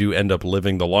because you do end up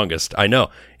living the longest. I know.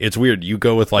 It's weird. You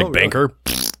go with banker,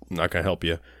 I'm not going to help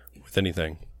you with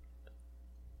anything.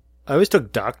 I always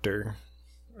took doctor.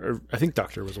 Or I think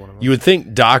doctor was one of them. You would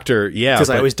think doctor, yeah. Because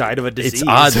I always died of a disease. It's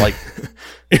odd, like...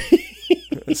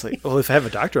 It's like, well, if I have a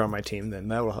doctor on my team, then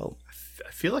that will help.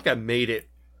 I feel like I made it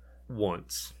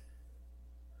once.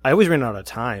 I always ran out of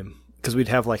time because we'd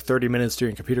have like 30 minutes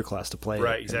during computer class to play it.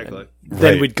 Right, exactly.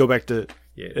 Then we'd go back to,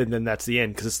 and then that's the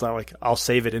end because it's not like I'll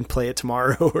save it and play it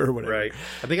tomorrow or whatever. Right.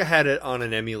 I think I had it on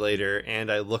an emulator, and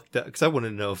I looked up because I wanted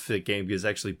to know if the game is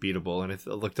actually beatable, and I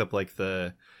looked up like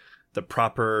the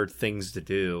proper things to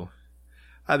do.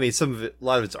 I mean, a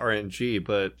lot of it's RNG,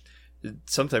 but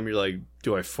sometimes you're like,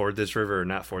 do I ford this river or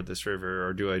not ford this river,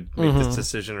 or do I make this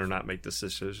decision or not make this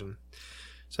decision?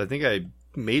 So I think I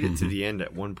made it to the end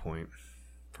at one point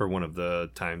for one of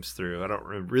the times through. I don't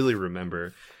really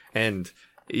remember, and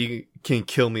you can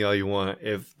kill me all you want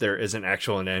if there is an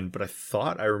actual an end, but I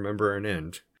thought I remember an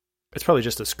end. It's probably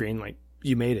just a screen like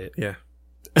you made it. Yeah.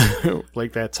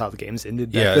 Like that's how the game's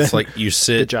ended. Yeah, it's like you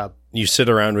sit. Good job. You sit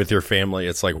around with your family.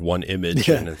 It's like one image,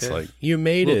 and it's like you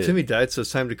made it. Timmy died, so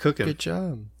it's time to cook him. Good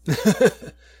job.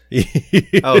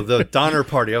 Oh, the Donner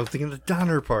Party. I was thinking the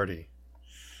Donner Party.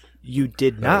 You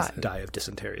did not die of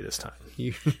dysentery this time. Yeah,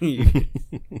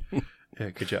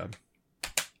 good job.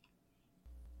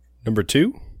 Number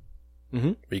 2,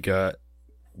 we got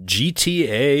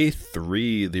GTA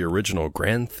 3, the original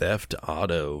Grand Theft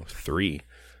Auto 3.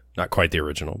 Not quite the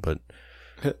original, but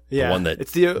the one that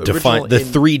defined the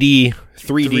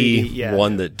 3D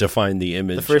one that defined the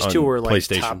image. The first on two were like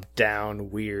PlayStation.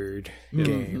 top-down weird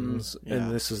games, and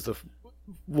this is the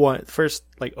first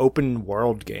like open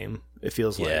world game. It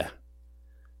feels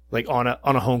like on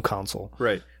a home console,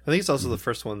 right? I think it's also the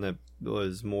first one that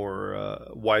was more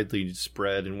widely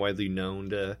spread and widely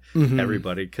known to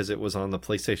everybody because it was on the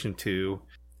PlayStation 2.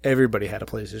 Everybody had a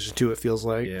PlayStation 2. It feels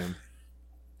like, yeah.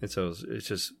 And so it's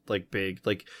just like big.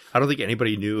 Like I don't think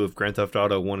anybody knew of Grand Theft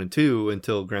Auto 1 and 2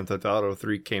 until Grand Theft Auto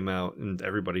 3 came out, and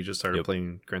everybody just started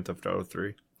playing Grand Theft Auto 3.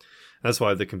 And that's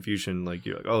why the confusion. Like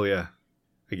you're like, oh yeah,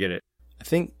 I get it. I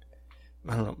think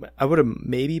I don't know. I would have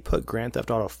maybe put Grand Theft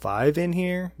Auto 5 in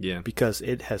here, because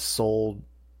it has sold.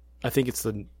 I think it's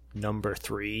the number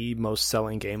 3 most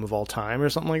selling game of all time or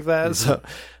something like that. So,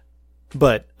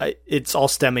 but it's all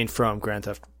stemming from Grand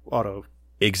Theft Auto.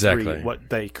 Exactly 3, what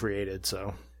they created.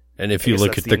 So. And if you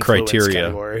look at the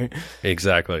criteria,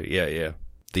 exactly, yeah,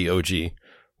 the OG,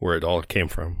 where it all came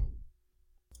from.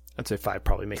 I'd say 5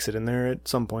 probably makes it in there at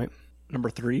some point.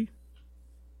 Number 3,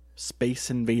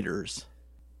 Space Invaders.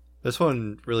 This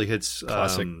one really hits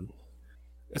classic.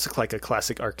 It's like a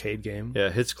classic arcade game. Yeah,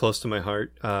 it hits close to my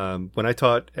heart. When I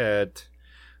taught at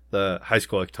the high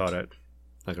school I taught at,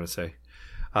 not going to say,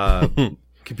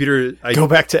 computer. Go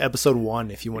back to episode 1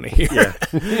 if you want to hear.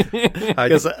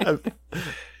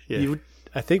 Yeah,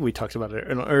 I think we talked about it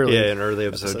in an early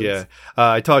episode. Yeah,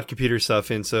 I taught computer stuff,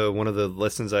 and so one of the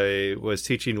lessons I was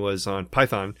teaching was on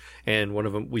Python, and one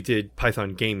of them we did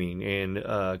Python gaming and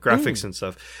graphics and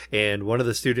stuff. And one of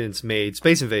the students made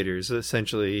Space Invaders,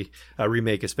 essentially a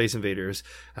remake of Space Invaders.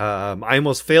 I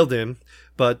almost failed him,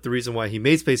 but the reason why he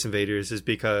made Space Invaders is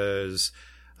because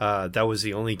that was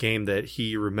the only game that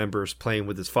he remembers playing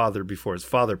with his father before his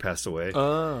father passed away.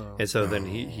 Oh. And so then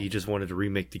he just wanted to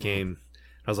remake the game.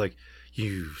 I was like,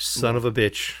 you son of a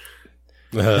bitch.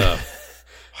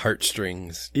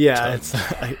 Heartstrings. Yeah.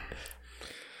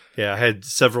 I had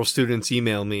several students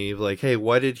email me like, hey,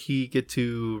 why did he get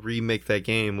to remake that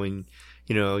game when,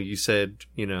 you said,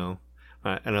 and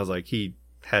I was like, he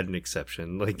had an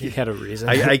exception. Like, he had a reason.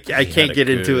 I can't get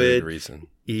into it. Reason.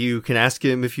 You can ask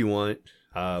him if you want.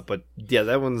 But yeah,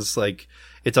 that one's like,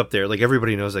 it's up there. Like,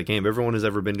 everybody knows that game. Everyone who's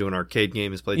ever been to an arcade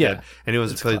game has played that.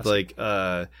 Anyone's played classic.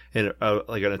 Like an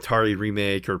Atari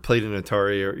remake or played an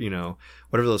Atari or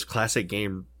whatever those classic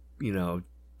game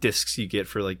discs you get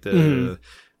for like the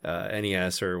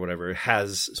NES or whatever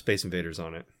has Space Invaders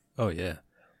on it. Oh yeah,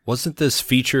 wasn't this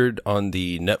featured on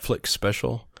the Netflix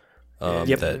special?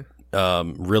 That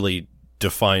really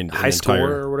defined High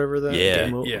Score or whatever that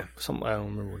game was? Yeah. Something, I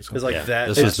don't remember what it's called. It's like that.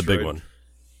 This was the big one.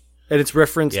 And it's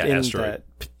referenced in Asteroid.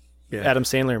 that Adam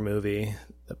Sandler movie,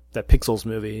 that Pixels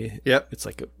movie. Yep. It's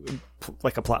like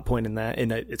a plot point in that.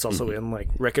 And it's also in like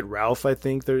Wreck-It Ralph, I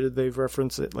think they've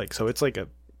referenced it. Like, so it's like a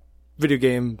video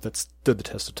game that stood the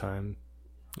test of time.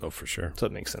 Oh, for sure. So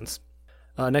it makes sense.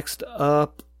 Next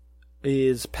up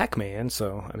is Pac-Man.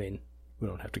 So, I mean, we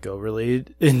don't have to go really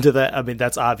into that. I mean,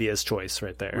 that's obvious choice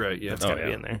right there. Right, yeah. That's got to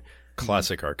be in there.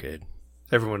 Classic arcade.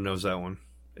 Everyone knows that one.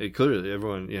 Clearly,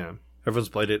 everyone's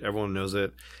played it. Everyone knows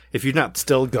it. If you're not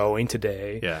still going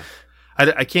today. Yeah.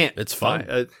 I can't. It's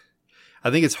fun. I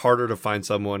think it's harder to find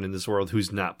someone in this world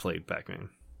who's not played Pac-Man.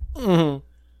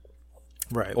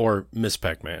 Mm-hmm. Right. Or Miss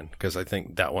Pac-Man, because I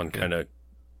think that one kind of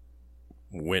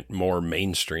went more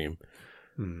mainstream.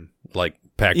 Like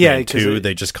Pac-Man 2,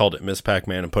 they just called it Miss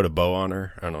Pac-Man and put a bow on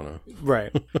her. I don't know.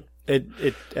 Right.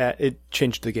 It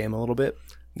changed the game a little bit.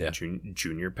 Yeah.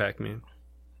 Junior Pac-Man.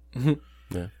 Mm-hmm.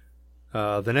 Yeah.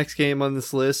 The next game on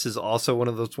this list is also one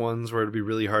of those ones where it'd be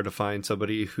really hard to find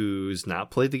somebody who's not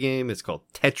played the game. It's called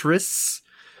Tetris.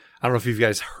 I don't know if you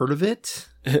guys heard of it.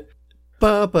 The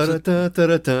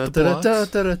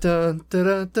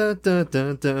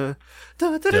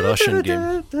Russian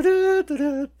game.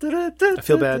 I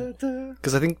feel bad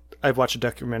because I think I've watched a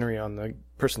documentary on the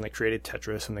person that created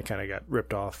Tetris, and they kind of got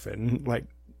ripped off and like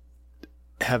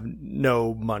have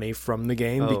no money from the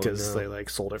game because they like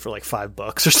sold it for like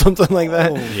 $5 or something like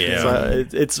that. Yeah, so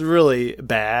it's really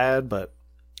bad, but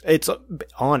it's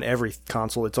on every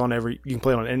console. It's on every. You can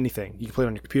play it on anything. You can play it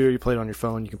on your computer. You can play it on your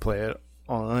phone. You can play it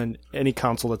on any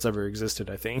console that's ever existed,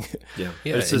 I think. Yeah.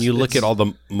 And you look at all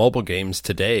the mobile games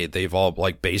today, they've all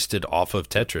like based it off of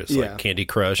Tetris, like Candy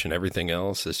Crush and everything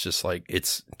else. It's just like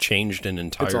it's changed an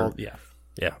entire. It's all,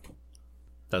 yeah.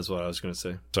 That's what I was going to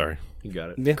say. Sorry, you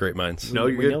got it. Yeah. Great minds. No,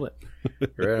 we nailed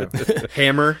it. Right.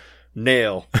 Hammer,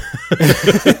 nail,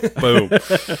 boom.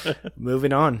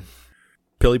 Moving on.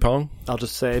 Pilly Pong? I'll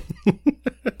just say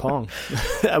Pong.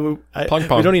 Pong.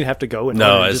 We don't even have to go in.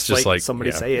 No, it's just like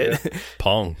somebody say it.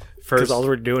 Pong. Because all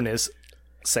we're doing is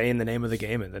saying the name of the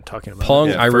game and then talking about Pong.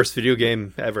 it. First video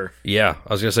game ever. Yeah,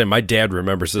 I was gonna say my dad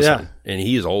remembers this one, and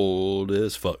he's old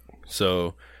as fuck.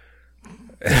 So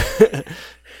this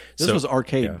was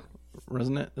arcade,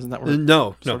 wasn't it? Isn't that where?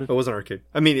 No, it wasn't arcade.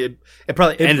 I mean, it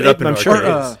probably ended up in I'm arcade. sure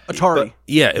Atari.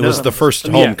 It was the first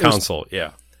home console.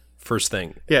 First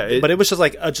thing. Yeah, but it was just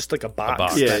like a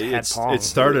box. Yeah, that had Pong. It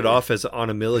started off as on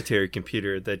a military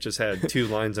computer that just had 2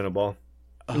 lines and a ball.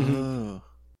 Oh.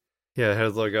 Yeah, it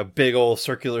had like a big old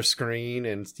circular screen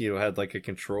and had like a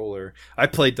controller. I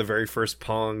played the very first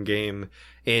Pong game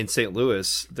in St.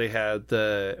 Louis. They had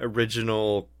the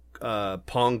original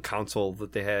Pong console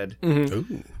that they had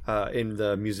in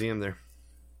the museum there.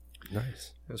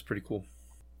 Nice. It was pretty cool.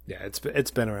 Yeah, it's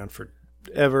been around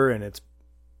forever, and it's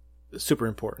super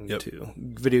important to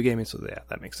video gaming. So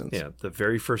that makes sense. Yeah, the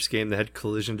very first game that had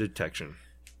collision detection.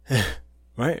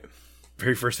 Right.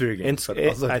 Very first video game.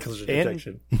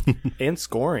 And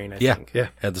scoring, I think. Yeah,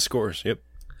 had the scores. Yep.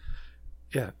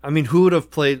 Yeah. I mean, who would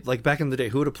have played, like back in the day,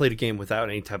 who would have played a game without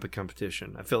any type of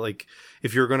competition? I feel like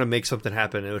if you were going to make something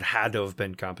happen, it would had to have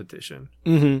been competition.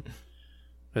 Mm-hmm.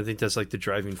 I think that's like the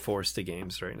driving force to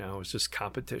games right now. It's just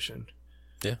competition.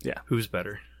 Yeah. Yeah. Who's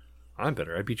better? I'm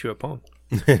better. I beat you at Pong.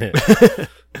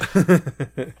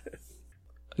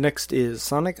 Next is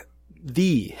Sonic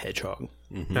the Hedgehog.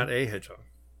 Not a hedgehog.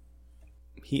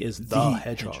 He is the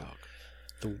hedgehog.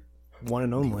 one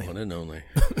and only. One and only.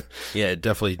 Yeah, it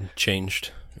definitely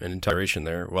changed an iteration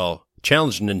there. Well,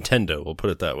 challenged Nintendo, we'll put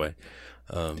it that way.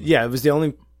 Yeah, it was the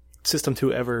only system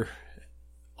to ever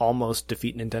almost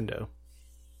defeat Nintendo.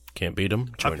 Can't beat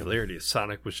them. Popularity of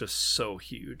Sonic was just so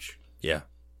huge. Yeah.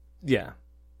 Yeah.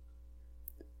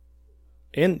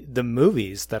 And the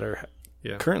movies that are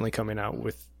currently coming out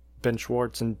with Ben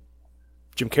Schwartz and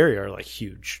Jim Carrey are like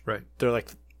huge. Right. They're like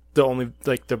the only,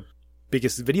 like the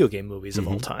biggest video game movies of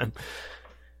all time.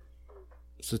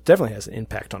 So it definitely has an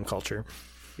impact on culture.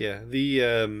 Yeah.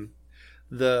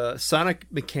 The Sonic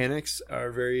mechanics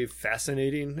are very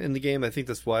fascinating in the game. I think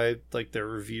that's why like they're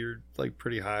revered like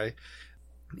pretty high.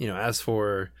 You know, as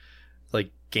for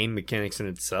like game mechanics in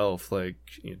itself, like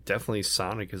definitely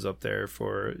Sonic is up there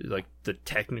for like the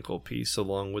technical piece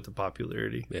along with the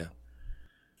popularity. Yeah.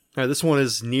 All right, this one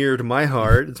is near to my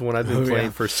heart. It's one I've been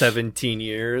playing for 17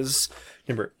 years.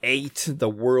 Number 8, The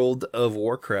World of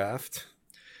Warcraft.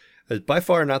 It's by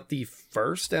far not the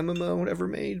first MMO ever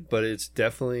made, but it's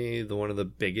definitely one of the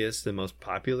biggest and most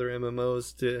popular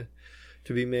MMOs to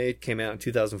be made. Came out in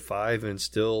 2005 and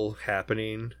still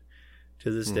happening to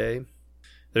this day.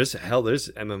 There's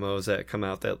MMOs that come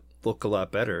out that look a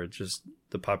lot better. It's just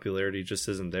the popularity just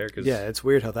isn't there. Yeah, it's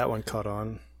weird how that one caught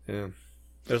on. Yeah,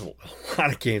 there's a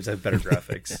lot of games that have better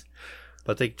graphics,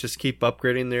 but they just keep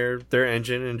upgrading their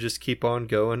engine and just keep on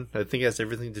going. I think it has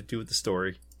everything to do with the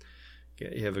story. Yeah,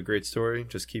 you have a great story,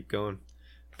 just keep going.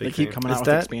 They keep coming out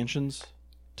with expansions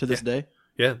to this day.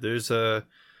 Yeah, there's awesome.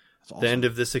 The end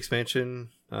of this expansion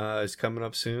is coming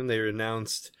up soon. They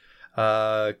announced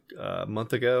a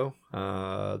month ago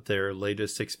their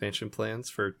latest expansion plans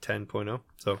for 10.0.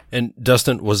 So, and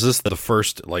Dustin, was this the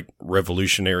first like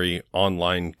revolutionary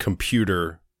online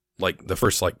computer, like the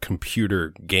first like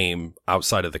computer game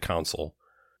outside of the console?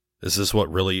 Is this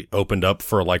what really opened up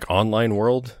for like online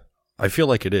world? I feel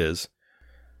like it is.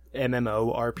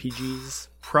 MMORPGs?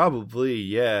 Probably,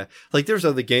 yeah. Like there's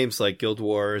other games like Guild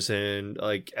Wars and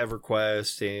like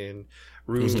EverQuest and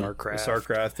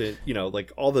StarCraft and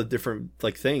like all the different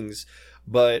like things,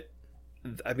 but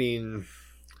I mean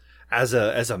as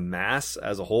a mass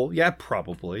as a whole, yeah,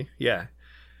 probably, yeah.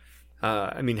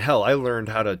 I mean, hell, I learned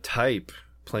how to type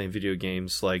playing video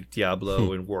games like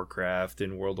Diablo and Warcraft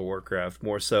and World of Warcraft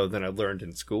more so than I learned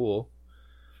in school.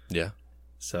 Yeah.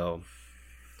 So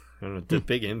I don't know, the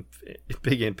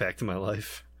big impact in my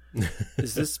life.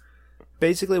 Is this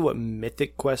basically what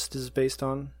Mythic Quest is based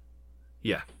on?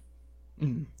 Yeah.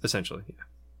 Essentially, yeah.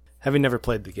 Having never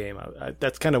played the game,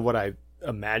 that's kind of what I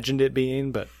imagined it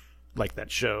being, but like that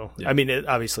show. Yeah. I mean,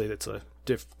 obviously it's a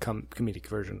comedic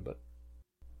version, but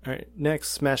all right.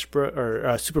 Next,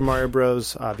 Super Mario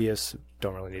Bros. Obvious.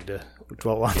 Don't really need to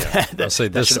dwell on that. I'll say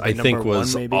this. I think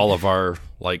was all of our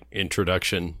like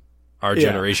introduction, our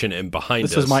generation, and behind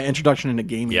us. This was my introduction into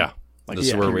gaming. Yeah, this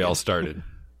is where we all started.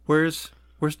 Where's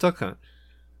Duck Hunt?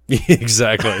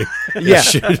 Exactly. Yeah,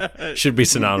 should be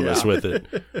synonymous with it.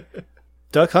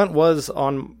 Duck Hunt was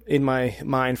in my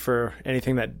mind for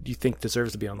anything that you think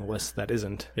deserves to be on the list that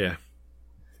isn't. Yeah.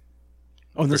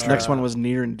 Oh, and this next one was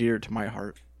near and dear to my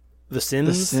heart. The Sims?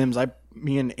 The Sims.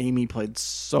 Me and Amy played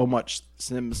so much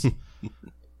Sims.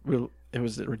 It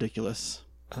was ridiculous.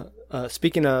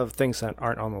 Speaking of things that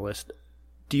aren't on the list,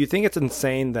 do you think it's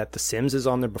insane that The Sims is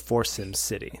on there before Sim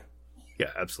City?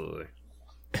 Yeah, absolutely.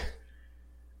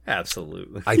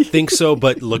 Absolutely. I think so,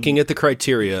 but looking at the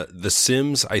criteria, The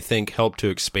Sims, I think, helped to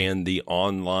expand the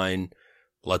online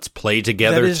let's play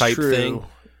together type thing.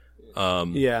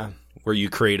 Yeah. Where you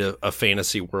create a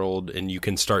fantasy world and you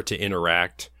can start to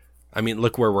interact. I mean,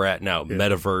 look where we're at now. Yeah.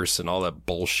 Metaverse and all that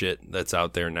bullshit that's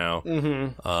out there now.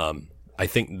 Mm-hmm. I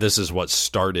think this is what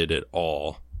started it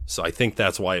all. So I think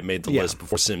that's why it made the list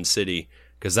before SimCity,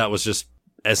 because that was just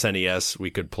SNES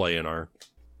we could play in our...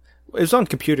 It was on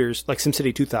computers, like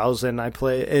SimCity 2000 I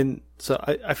play, and so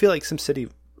I feel like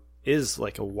SimCity is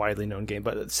like a widely known game,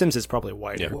 but Sims is probably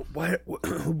wider. Yeah.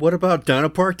 What about Dino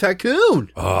Park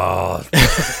Tycoon? Oh,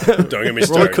 don't get me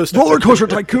started. Roller Coaster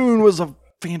Tycoon was a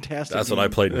fantastic That's game. what I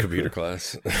played in computer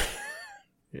class.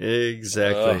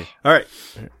 Exactly. All right.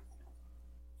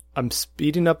 I'm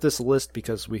speeding up this list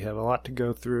because we have a lot to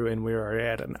go through, and we are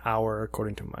at an hour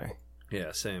according to my...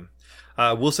 Yeah, same.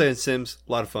 We'll say in Sims,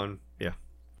 a lot of fun. Yeah.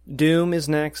 Doom is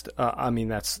next. I mean,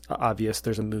 that's obvious.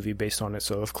 There's a movie based on it,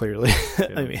 so clearly,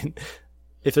 I mean,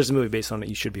 if there's a movie based on it,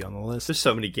 you should be on the list. There's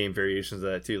so many game variations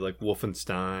of that too, like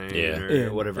Wolfenstein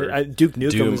or whatever. Duke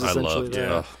Nukem Doom, is essentially I loved. that.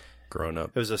 Yeah, growing up,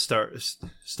 it was a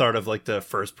start of like the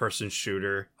first person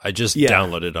shooter. I just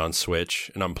downloaded it on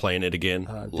Switch and I'm playing it again.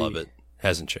 Love it.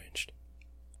 Hasn't changed.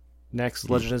 Next,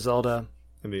 Legend of Zelda.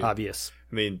 obvious.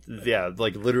 I mean, yeah,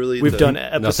 like literally, we've done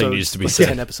episodes. Nothing needs to be said.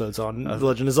 10 episodes on The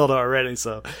Legend of Zelda already,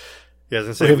 so. Yeah, I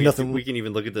was gonna say, we can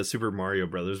even look at the Super Mario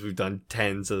Brothers. We've done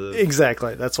tens of those.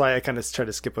 Exactly. That's why I kind of try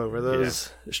to skip over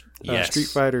those. Yeah. Street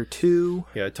Fighter 2.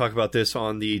 Yeah, I talk about this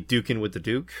on the Dukin' with the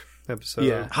Duke episode.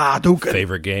 Yeah. Dukin'.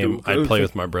 Favorite game. I'd play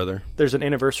with my brother. There's an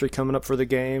anniversary coming up for the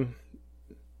game.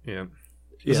 Yeah.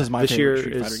 This is my favorite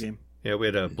Street Fighter game. Yeah, we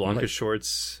had a Blanca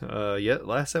Shorts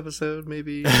last episode,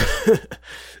 maybe.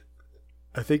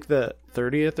 I think the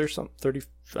 30th or some 30.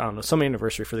 I don't know. Some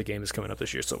anniversary for the game is coming up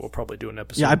this year, so we'll probably do an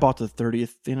episode. Yeah, I bought the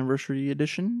 30th anniversary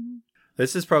edition.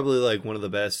 This is probably like one of the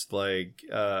best like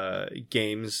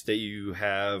games that you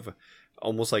have,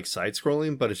 almost like side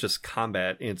scrolling, but it's just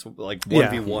combat. And it's like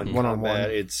 1v1 combat.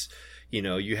 It's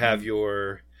you have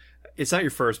your. It's not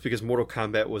your first because Mortal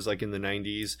Kombat was like in the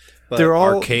 90s. But they're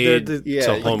all arcade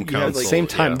to home console. At the same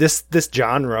time, this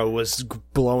genre was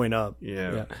blowing up.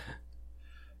 Yeah.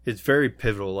 It's very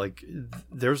pivotal. Like,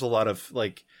 there's a lot of,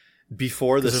 like,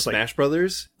 before the Smash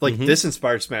Brothers, like, this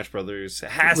inspired Smash Brothers.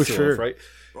 It has to have, right?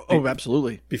 Oh,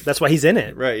 absolutely. That's why he's in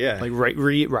it. Right, yeah. Like,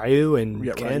 Ryu and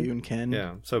Ken. Ryu and Ken.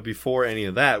 Yeah. So before any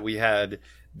of that, we had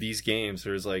these games.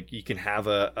 There's, like, you can have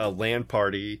a LAN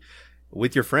party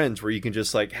with your friends where you can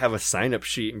just, like, have a sign-up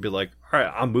sheet and be like, all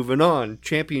right, I'm moving on.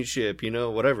 Championship,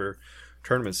 whatever.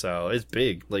 Tournament style. It's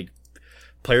big. Like,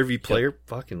 player v player,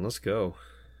 fucking let's go.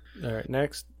 All right,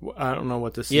 next. I don't know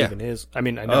what this even is. I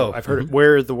mean, I know I've heard Mm-hmm. it.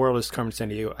 Where the World is Carmen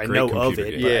Sandiego. I know of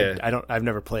it, game. but I've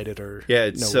never played it or. Yeah,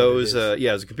 it was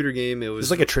a computer game. It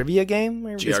was like a trivia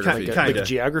game. Geography, kind of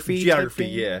geography.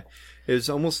 Yeah. It was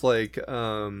almost like like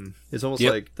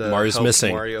the Mario's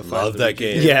missing. Mario Love that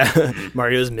game. Yeah,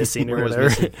 Mario's missing or whatever.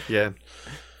 Missing. Yeah.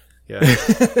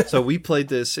 So we played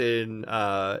this in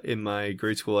my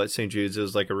grade school at St. Jude's. It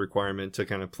was like a requirement to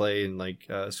kind of play in like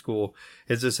school.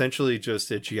 It's essentially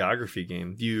just a geography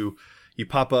game. You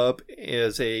pop up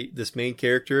as this main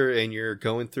character and you're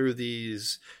going through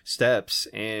these steps,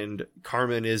 and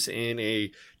Carmen is in a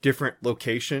different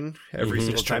location every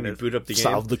single time you boot up the game.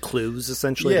 Solve the clues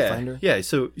essentially to find her. Yeah.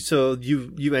 So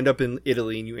you end up in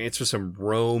Italy and you answer some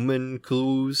Roman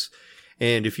clues.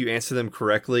 And if you answer them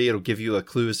correctly, it'll give you a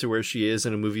clue as to where she is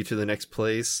and it'll move you to the next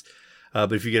place.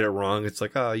 But if you get it wrong, it's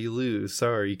like, oh, you lose.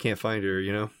 Sorry, you can't find her,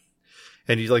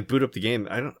 And you like boot up the game.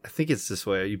 I think it's this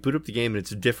way. You boot up the game and it's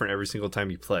different every single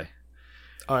time you play.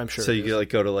 Oh, I'm sure. So you can like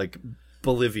go to like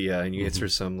Bolivia and you answer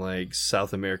some like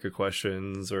South America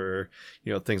questions or,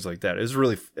 things like that. It was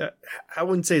really, I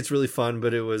wouldn't say it's really fun,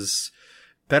 but it was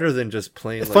better than just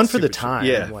playing. It's fun for the time.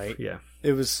 Yeah.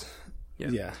 It was.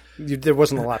 Yeah. There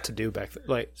wasn't a lot to do back then.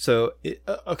 Like, so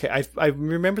okay, I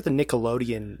remember the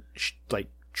Nickelodeon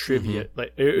trivia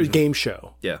game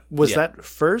show. Yeah, was that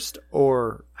first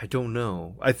or I don't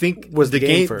know. I think was the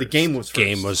game first? The game was first.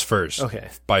 Game was first. Okay,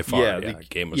 by far. Yeah,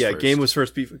 game was first. Game was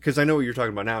first because I know what you're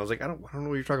talking about now. I was like, I don't know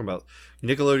what you're talking about.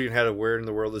 Nickelodeon had a Where in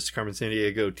the World is Carmen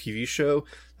Sandiego TV show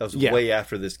that was way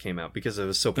after this came out because it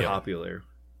was so popular.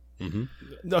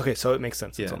 Mm-hmm. Okay, so it makes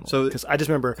sense. Yeah. So because I just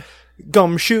remember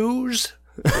Gumshoes.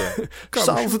 Yeah.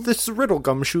 Solve this riddle,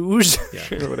 Gumshoes.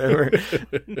 Or whatever.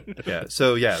 Yeah.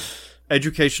 So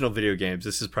educational video games.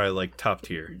 This is probably like top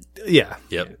tier. Yeah.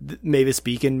 Yep. Maybe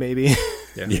speaking. Maybe.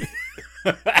 Yeah.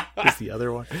 Is the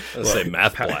other one? Let's say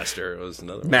Math Blaster was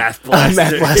another one. Math Blaster.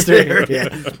 Math Blaster. Yeah.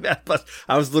 Math Blaster.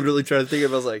 I was literally trying to think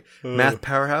of. I was like, Math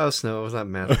Powerhouse. No, it was not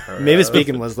Math Powerhouse. Maybe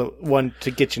speaking was the one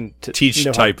to get you to teach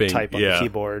typing. Type on the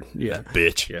keyboard. Yeah,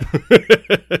 bitch. Yeah.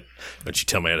 Don't you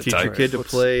tell me how to teach type? Your kid to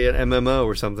play an MMO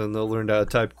or something. They'll learn how to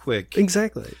type quick.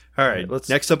 Exactly. All right.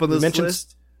 Next up on this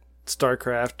list,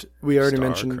 StarCraft. We already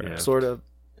mentioned sort of.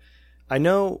 I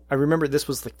remember this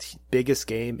was like the biggest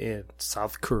game in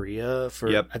South Korea for,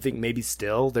 I think maybe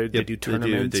still. They do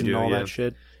tournaments and all that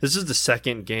shit. This is the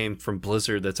second game from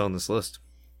Blizzard that's on this list.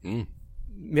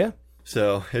 Yeah.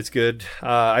 So it's good.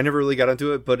 I never really got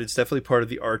into it, but it's definitely part of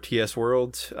the RTS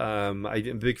world. I'm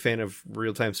a big fan of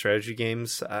real-time strategy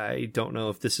games. I don't know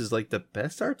if this is like the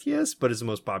best RTS, but it's the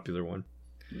most popular one.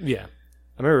 Yeah.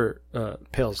 I remember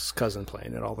Pale's cousin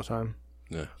playing it all the time.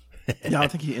 Yeah. Yeah, I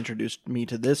think he introduced me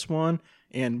to this one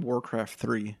and Warcraft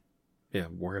 3. Yeah,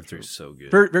 Warcraft 3 is so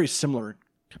good. Very, very similar.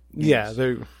 Yeah,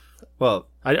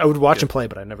 I would watch him play,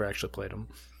 but I never actually played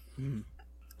them.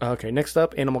 Okay, next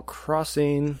up, Animal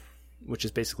Crossing, which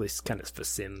is basically kind of a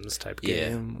Sims type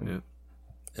game. Yeah.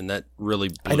 And that really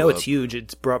blew I know up. it's huge.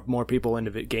 It's brought more people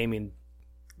into gaming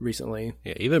recently.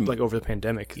 Yeah, even like over the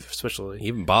pandemic, especially.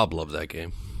 Even Bob loved that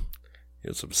game. He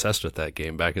was obsessed with that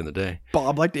game back in the day.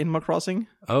 Bob liked Animal Crossing?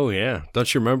 Oh, yeah.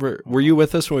 Don't you remember? Were you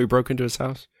with us when we broke into his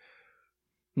house?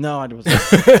 No, I wasn't.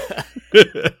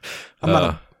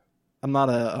 I'm not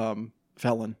a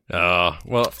Felon.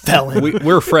 Well, Felon.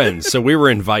 We're friends, so we were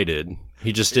invited.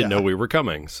 He just didn't know we were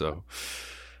coming, so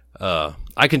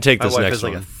I can take this My wife next has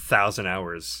one. like 1,000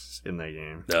 hours in that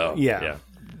game. Oh, Yeah.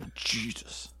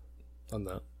 Jesus. On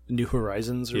the New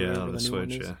Horizons or whatever on the the new one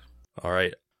Switch. is. Yeah. All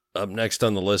right. Up next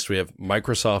on the list, we have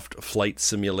Microsoft Flight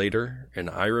Simulator. And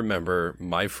I remember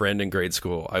my friend in grade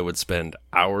school, I would spend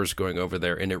hours going over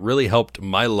there. And it really helped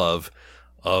my love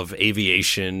of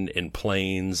aviation and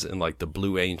planes and like the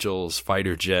Blue Angels,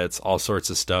 fighter jets, all sorts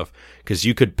of stuff. Because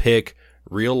you could pick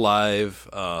real live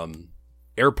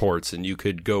airports and you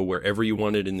could go wherever you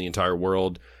wanted in the entire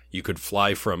world. You could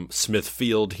fly from Smith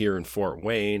Field here in Fort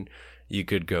Wayne. You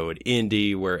could go at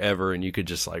Indy, wherever, and you could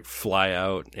just like fly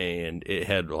out, and it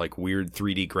had like weird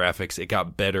 3D graphics. It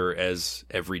got better as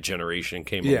every generation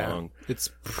came along. It's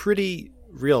pretty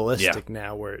realistic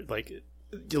now, where like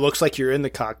it looks like you're in the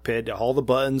cockpit. All the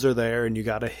buttons are there, and you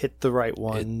got to hit the right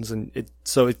ones, and it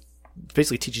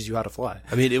basically teaches you how to fly.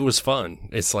 I mean, it was fun.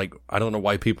 It's like, I don't know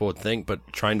why people would think,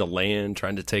 but trying to land,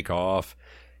 trying to take off,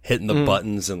 hitting the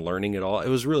buttons and learning it all, it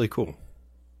was really cool.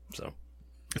 So.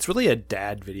 It's really a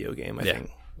dad video game, I think.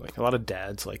 Like a lot of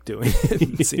dads like doing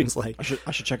it. It seems like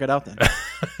I should check it out then.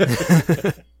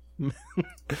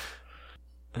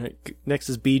 All right, next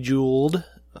is Bejeweled,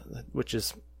 which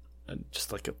is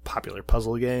just like a popular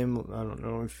puzzle game. I don't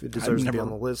know if it deserves to be on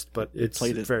the list, but it's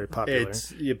very popular.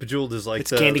 Bejeweled is like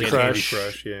it's Candy Crush.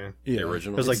 The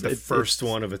original. It was like the first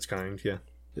one of its kind. Yeah,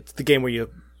 it's the game where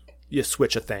you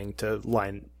switch a thing to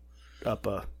line up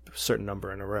a certain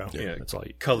number in a row. Yeah, that's all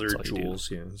you colored that's all jewels.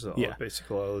 You Yeah,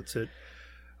 basically all that's it.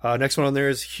 Next one on there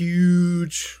is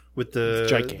huge with the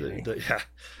gigantic.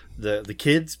 The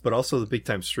kids, but also the big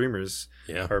time streamers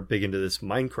are big into this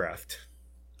Minecraft.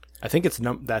 I think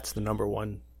that's the number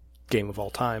one game of all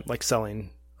time, like selling.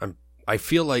 I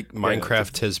feel like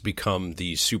Minecraft has become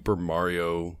the Super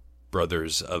Mario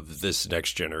Brothers of this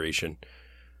next generation,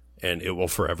 and it will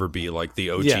forever be like the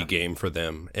OG game for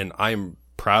them. And I'm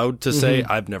proud to say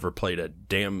I've never played a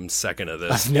damn second of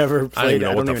this. I've never played it.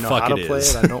 I don't even know how to play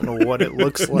it. I don't know what it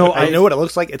looks like. No, I know what it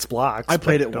looks like. It's blocks. I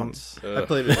played it once. I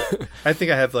played it. I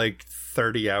think I have like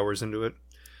 30 hours into it.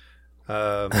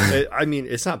 I mean,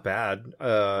 it's not bad.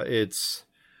 I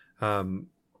mean,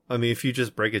 if you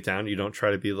just break it down, you don't try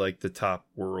to be like the top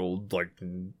world, like,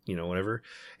 you know, whatever.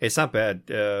 It's not bad.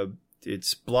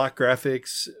 It's block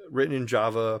graphics written in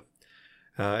Java.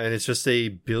 And it's just a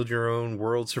build your own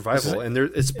world survival. And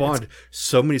it spawned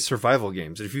so many survival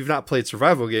games. And if you've not played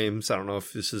survival games, I don't know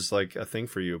if this is like a thing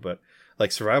for you, but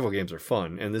like survival games are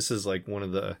fun. And this is like one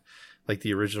of the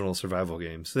original survival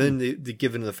games. Then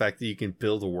given the fact that you can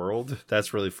build a world,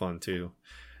 that's really fun too.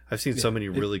 I've seen so many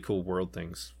really cool world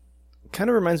things. Kind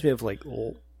of reminds me of like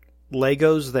old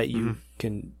Legos that you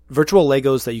can, virtual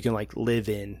Legos that you can like live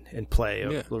in and play.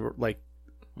 Like,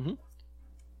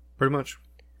 pretty much.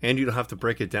 And you don't have to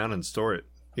break it down and store it.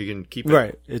 You can keep it.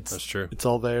 Right. That's true. It's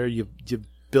all there. You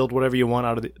build whatever you want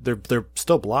out of they're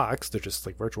still blocks. They're just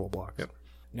like virtual blocks. Yep.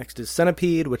 Next is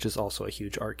Centipede, which is also a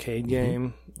huge arcade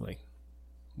game. Like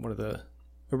one of the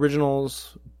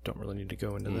originals. Don't really need to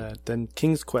go into that. Then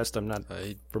King's Quest, I'm not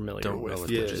familiar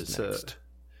with. Yeah, it's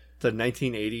the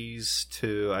 1980s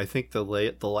to, I think the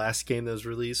last game that was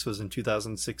released was in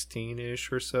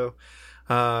 2016-ish or so.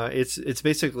 It's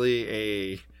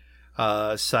basically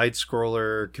a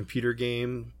side-scroller computer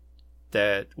game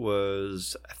that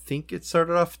was, I think it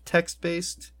started off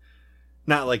text-based.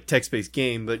 Not like text-based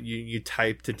game, but you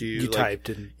type to do... You typed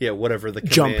and... Yeah, whatever the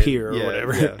command. Jump here or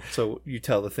whatever. Yeah. So you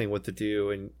tell the thing what to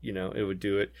do and, you know, it would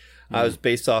do it. It was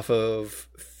based off of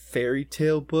fairy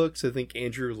tale books. I think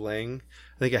Andrew Lang...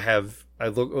 I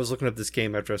was looking up this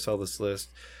game after I saw this list.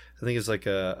 I think it's like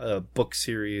a book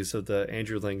series of the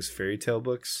Andrew Lang's fairy tale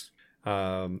books.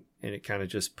 And it kind of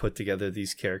just put together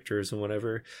these characters and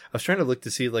whatever. I was trying to look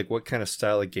to see like what kind of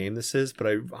style of game this is, but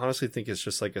I honestly think it's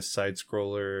just like a side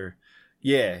scroller.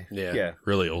 Yeah.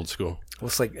 Really old school.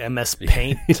 Looks like MS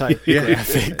Paint type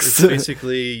graphics. It's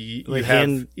basically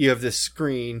you have this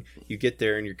screen, you get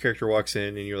there and your character walks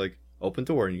in and you're like, open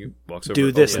door, and you walks over.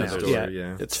 Do this now.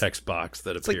 Yeah. It's a text box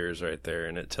that appears right there,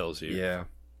 and it tells you. Yeah.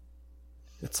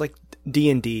 It's like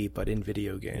D&D, but in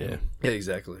video game. Yeah,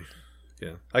 exactly.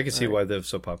 Yeah, I can see why they're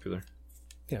so popular.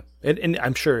 Yeah, and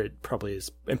I'm sure it probably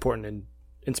is important and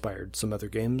inspired some other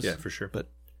games. Yeah, for sure. But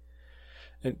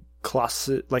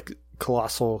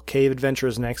Colossal Cave Adventure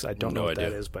is next. I don't know what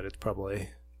that is, but it's probably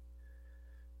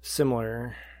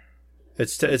similar.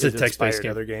 It's a text-based game.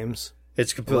 Other games.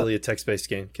 It's completely a text-based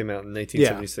game. Came out in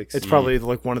 1976. Yeah, it's probably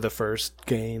like one of the first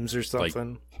games or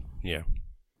something. Yeah.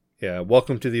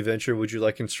 Welcome to the adventure. Would you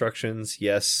like instructions?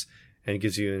 Yes. and it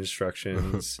gives you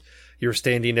instructions. You're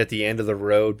standing at the end of the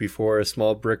road before a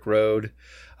small brick road.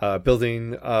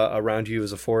 Building around you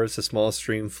is a forest. A small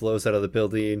stream flows out of the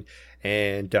building,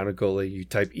 and down a gully. You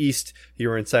type east.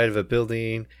 You're inside of a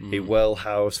building, a well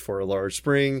house for a large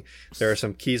spring. There are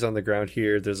some keys on the ground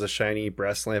here. There's a shiny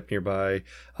brass lamp nearby.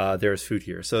 There's food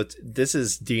here. So this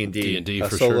is D&D. D&D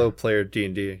for solo sure. player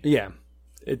D&D. Yeah.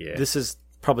 This is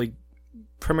probably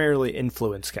primarily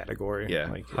influence category.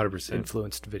 Yeah, like 100%.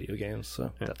 influenced video games,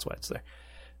 so that's why it's there.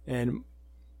 And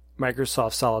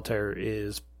Microsoft Solitaire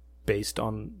is based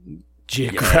on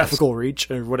geographical reach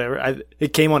or whatever.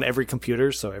 It came on every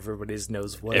computer, so everybody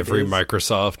knows what every it is.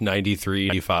 Microsoft 93,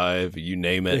 95, you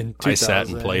name it. I sat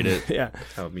and played it. Yeah.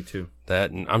 Oh, me too.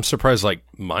 That, and I'm surprised like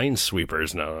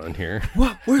Minesweeper's not on here.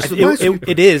 What? Where's the Minesweeper?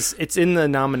 It is. It's in the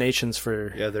nominations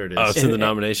for. Yeah, there it is. Oh, it's in the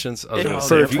nominations? I was going to for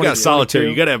say, if you got Solitaire, 2022.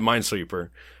 you got to have Minesweeper.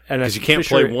 Because you can't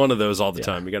play one of those all the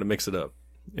time. You got to mix it up.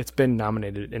 It's been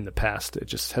nominated in the past. It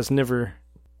just has never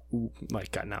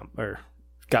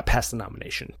got past the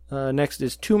nomination. Next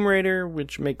is Tomb Raider,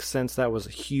 which makes sense. That was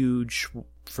huge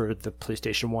for the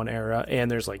PlayStation 1 era, and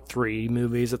there's like 3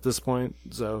 movies at this point.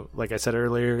 So, like I said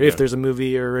earlier, if there's a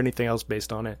movie or anything else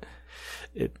based on it,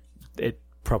 it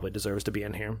probably deserves to be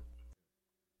in here.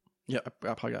 Yeah, I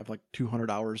probably got like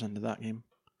 200 hours into that game.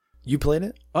 You played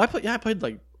it? Oh, I played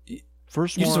like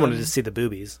first one. You just wanted to see the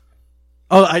boobies.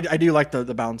 Oh, I do like the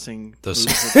bouncing Those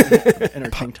in her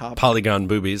tank top. Polygon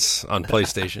boobies on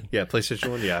PlayStation. Yeah, PlayStation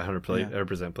 1. Yeah,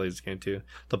 100% played this game too.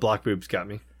 The block boobs got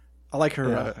me. I like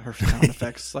her her sound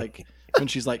effects, like when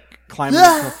she's like climbing.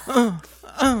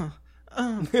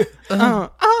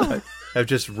 I've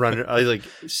just run. I like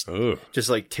Ooh. just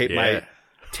like tape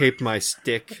my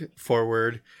stick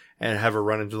forward and have her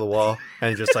run into the wall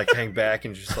and just like hang back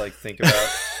and just like think about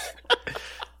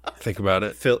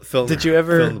it. Fill Did you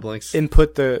ever fill in the blanks.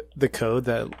 input the code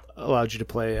that allowed you to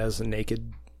play as a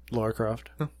naked Lara Croft?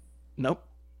 Nope.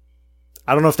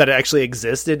 I don't know if that actually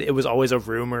existed. It was always a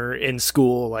rumor in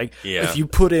school. Like, Yeah. if you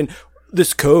put in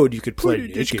this code, you could play Put in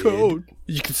naked. this code.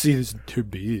 You could see this her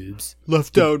boobs.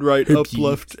 Left down, right, Her up, peas.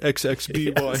 left,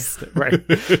 XXBY. Yes, right.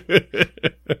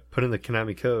 Put in the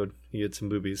Konami code. You get some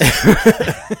boobies.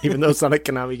 Even though it's not a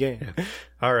Konami game.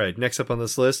 All right, next up on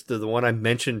this list, the one I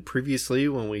mentioned previously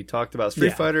when we talked about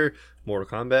Street Fighter, Mortal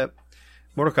Kombat.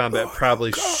 Mortal Kombat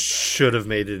probably should have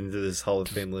made it into this Hall of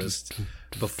Fame list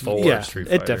before Street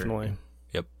Fighter. It definitely.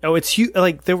 Yep. Oh, it's huge.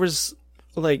 Like, there was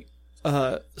like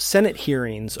Senate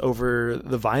hearings over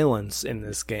the violence in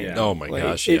this game. Yeah. Oh my Like,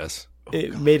 gosh, it- yes.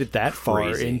 It made it that far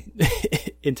Crazy.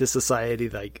 into society,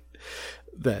 like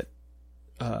that.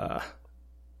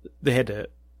 They had to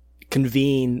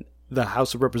convene the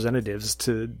House of Representatives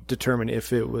to determine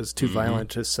if it was too violent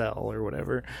to sell or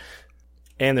whatever.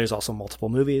 And there's also multiple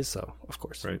movies, so of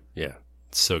course. Right. Yeah,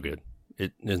 it's so good.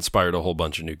 It inspired a whole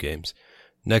bunch of new games.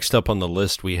 Next up on the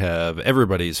list, we have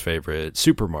everybody's favorite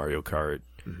Super Mario Kart.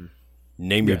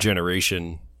 Name your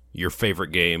generation, your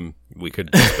favorite game. We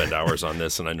could spend hours on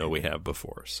this, and I know we have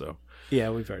before. So Yeah,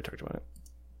 we've already talked about it.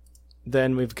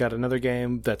 Then we've got another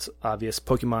game that's obvious: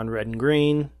 Pokemon Red and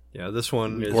Green. Yeah, this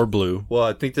one is or blue. Well,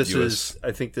 I think this US.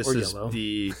 is Or is yellow.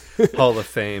 the Hall of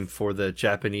Fame for the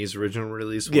Japanese original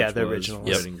release. Which Yeah, the was original.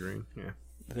 Red and Green. Yeah.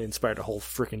 They inspired a whole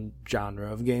freaking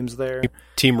genre of games there.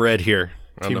 Team Red here.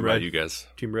 I don't Team know about Red. you guys.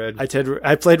 Team Red.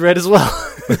 I played Red as well.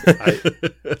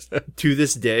 To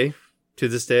this day,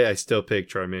 I still pick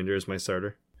Charmander as my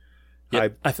starter.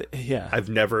 Yep. I've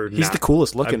never. He's the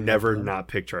coolest looking. I've never one. not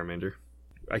picked Charmander.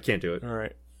 I can't do it. All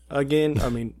right. Again, I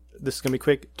mean, this is gonna be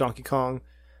quick. Donkey Kong.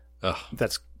 Oh,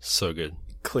 That's so good.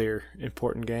 clear,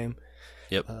 important game.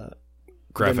 Yep. Then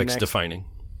Graphics next- defining.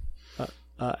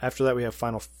 After that, we have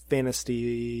Final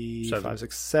Fantasy 5,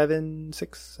 6, 7,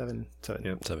 6, 7, 7.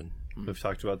 Yep. 7. We've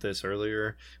talked about this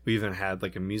earlier. We even had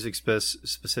like a music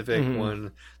specific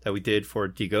one that we did for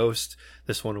D-Ghost.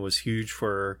 This one was huge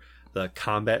for the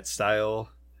combat style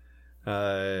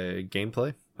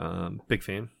gameplay. Big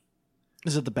fan.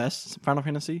 Is it the best Final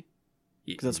Fantasy?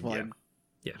 Because that's what I'm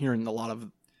hearing a lot of.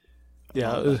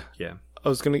 Yeah. Yeah. I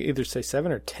was going to either say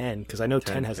 7 or 10, because I know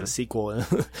 10 has 10. a sequel.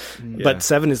 Yeah. But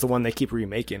 7 is the one they keep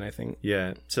remaking, I think.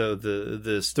 Yeah, so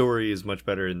the story is much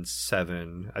better in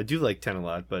 7. I do like 10 a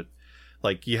lot, but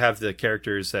like you have the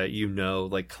characters that you know,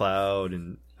 like Cloud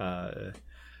and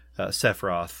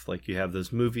Sephiroth. Like you have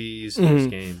those movies, those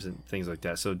games, and things like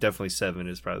that. So definitely 7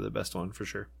 is probably the best one for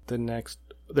sure. The next,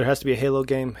 there has to be a Halo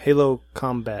game. Halo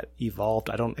Combat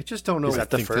Evolved. I just don't know. Is that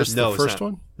the think first? this is No, the it's first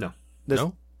not. one? No.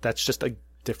 No? That's just a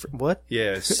different. What?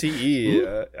 Yeah, CE.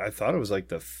 I thought it was like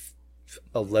the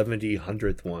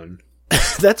 1100th one.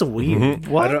 That's weird.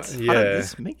 What? I don't, How did yeah,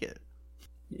 this make it?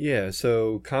 Yeah,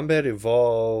 so Combat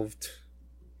Evolved.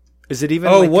 Is it even?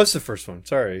 Oh, it was the first one.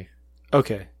 Sorry.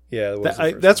 Okay. Yeah, it was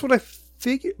that's what I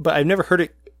figured, but I've never heard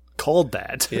it called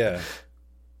that. Yeah.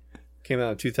 Came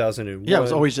out in 2001. Yeah, it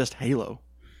was always just Halo.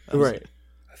 Right.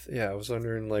 I was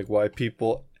wondering why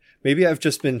people. Maybe I've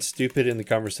just been stupid in the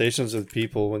conversations with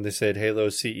people when they said Halo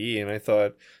CE, and I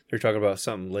thought they're talking about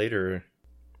something later.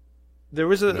 There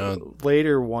was a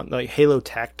later one, like Halo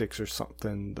Tactics or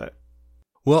something that.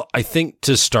 Well, I think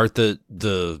to start the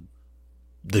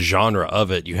genre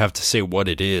of it, you have to say what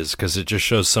it is, because it just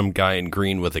shows some guy in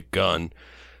green with a gun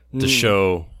to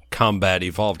show Combat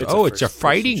Evolved. It's a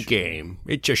fighting game.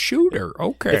 It's a shooter.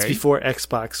 Okay. It's before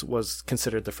Xbox was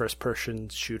considered the first-person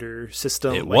shooter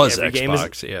system. It was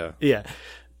Xbox, yeah. Yeah.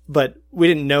 But we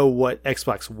didn't know what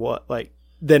Xbox was.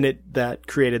 Then that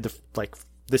created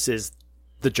this is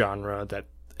the genre that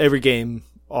every game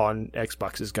on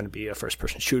Xbox is going to be a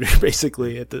first-person shooter,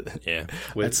 basically, at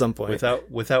some point.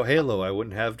 Without Halo, I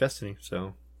wouldn't have Destiny,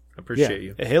 so I appreciate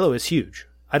you. Halo is huge.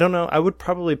 I don't know. I would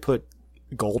probably put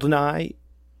GoldenEye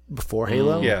before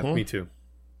Halo. Yeah, me too.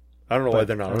 I don't know why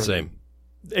they're not on the same.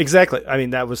 Exactly. I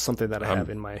mean, that was something that I have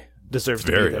in my deserves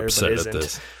to be there, very upset but at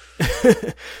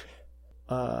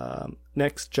isn't.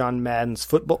 Next, John Madden's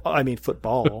football.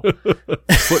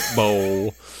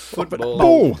 Football.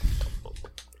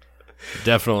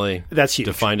 Definitely. That's huge.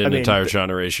 Defined an entire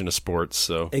generation of sports.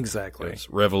 So exactly. It's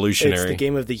revolutionary. It's the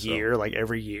game of the year. Like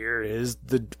every year is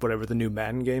whatever the new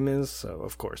Madden game is. So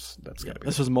of course that's got to be.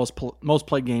 This was the most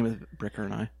played game with Bricker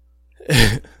and I.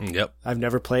 Yep. I've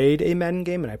never played a Madden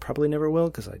game, and I probably never will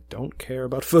because I don't care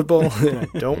about football and I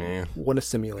don't want to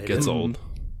simulate it. Gets old.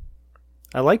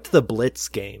 I liked the Blitz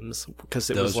games because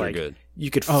Those were good. You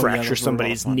could fracture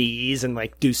somebody's knees and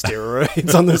do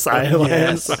steroids on the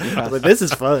sidelines. But this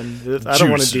is fun. I don't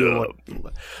want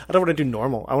to do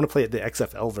normal. I want to play the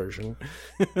XFL version.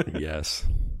 Yes.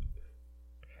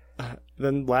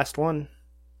 Then last one.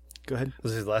 Go ahead.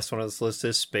 This is the last one on this list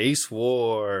is Space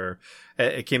War.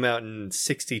 It came out in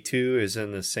 1962. Is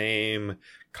in the same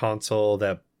console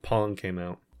that Pong came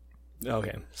out.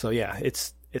 Okay, so yeah,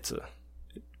 it's a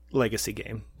legacy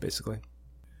game basically.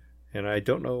 And I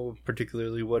don't know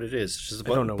particularly what it is. It's just a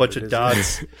bunch of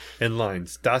dots and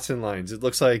lines. Dots and lines. It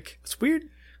looks like it's weird.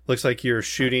 Looks like you're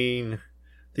shooting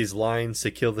these lines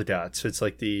to kill the dots. It's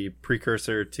like the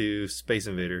precursor to Space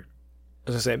Invader.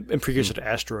 As I say, and precursor to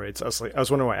Asteroids. I was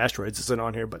wondering why Asteroids isn't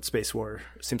on here, but Space War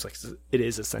seems like it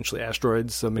is essentially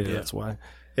Asteroids, so maybe that's why.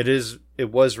 It is.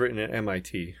 It was written at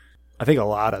MIT. I think a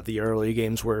lot of the early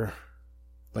games were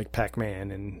like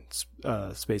Pac-Man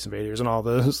and Space Invaders and all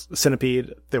those.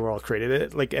 Centipede, they were all created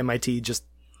at like MIT just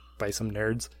by some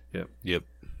nerds. Yep.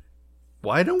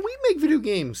 Why don't we make video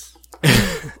games?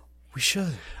 We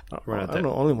should. I don't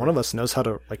know. Only one of us knows how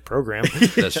to program.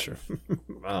 That's true.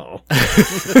 Oh,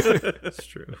 that's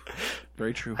true.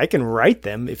 Very true. I can write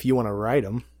them if you want to write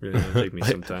them. Yeah, it'll take me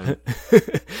some time.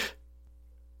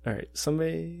 All right.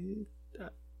 Somebody.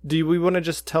 Do we want to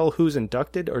just tell who's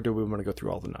inducted, or do we want to go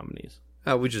through all the nominees?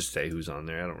 We just say who's on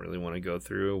there. I don't really want to go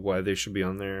through why they should be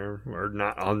on there or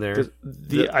not on there.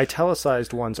 The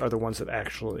italicized ones are the ones that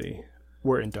actually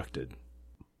were inducted.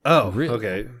 Oh, really?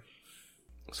 Okay.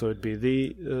 So it'd be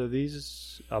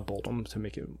these. I'll bold them to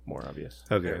make it more obvious.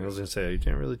 Okay, I was going to say, you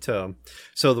can't really tell.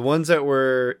 So the ones that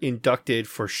were inducted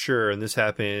for sure, and this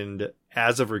happened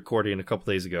as of recording a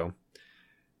couple days ago,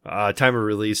 time of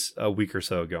release a week or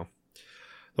so ago.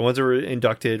 The ones that were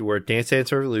inducted were Dance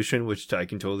Dance Revolution, which I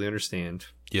can totally understand.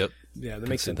 Yep. Yeah, that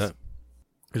makes sense.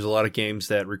 There's a lot of games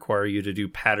that require you to do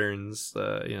patterns,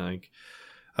 like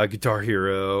Guitar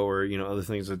Hero or, other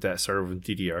things like that started with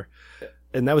DDR.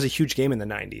 And that was a huge game in the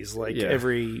 90s.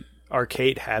 Every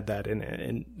arcade had that in it,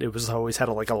 and it was always had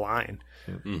a line.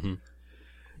 Yeah.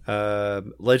 Mm-hmm.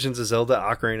 Legends of Zelda: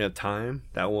 Ocarina of Time.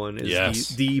 That one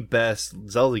is the best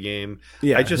Zelda game.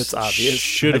 Yeah, it's obvious.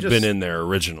 Should have been in there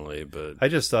originally, but I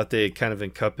just thought they kind of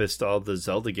encompassed all the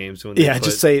Zelda games. When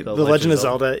just say the Legend of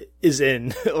Zelda is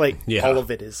in. All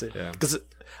of it is in. Because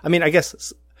I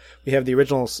guess we have the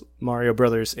original Mario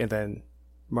Brothers and then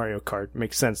Mario Kart.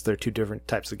 Makes sense. They're two different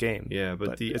types of games. Yeah,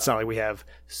 but it's not like we have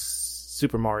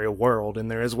Super Mario World in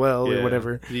there as well or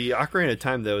whatever. The Ocarina of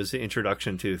Time, though, is the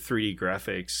introduction to 3D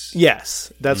graphics.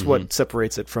 Yes, that's what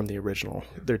separates it from the original.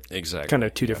 They're exactly kind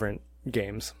of two different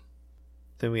games.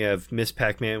 Then we have Miss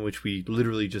Pac-Man, which we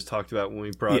literally just talked about when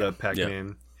we brought up Pac-Man.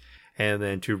 Yeah. And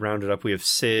then to round it up, we have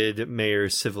Sid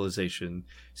Meier's Civilization.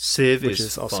 Civ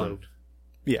is fun. Also,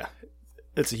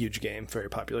 it's a huge game, very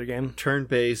popular game.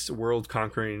 Turn-based,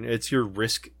 world-conquering. It's your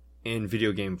Risk in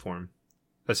video game form,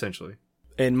 essentially.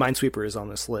 And Minesweeper is on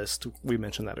this list. We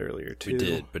mentioned that earlier, too. We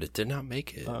did, but it did not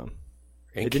make it.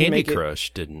 And Candy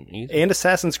Crush didn't either. And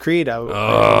Assassin's Creed, I would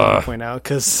want to point out,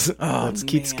 because that's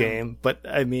Keith's game. But,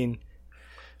 I mean,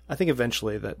 I think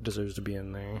eventually that deserves to be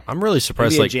in there. I'm really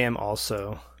surprised. NBA Jam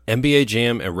also. NBA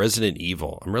Jam and Resident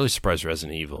Evil. I'm really surprised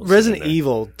Resident Evil. Resident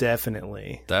Evil,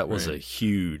 definitely. That was a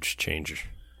huge change.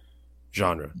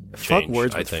 Genre. Fuck change,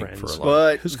 Words I with think, Friends. For a lot.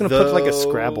 But who's going to put like a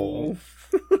Scrabble?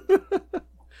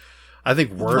 I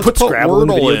think Wordle. Put Scrabble in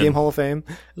the Video in. Game Hall of Fame.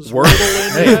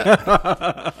 Wordle in it.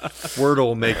 Wordle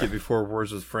will make it before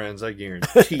Words with Friends. I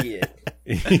guarantee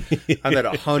it. I'm at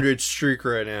 100 streak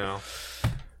right now.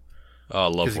 Oh, I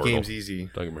love Wordle. Because the game's easy.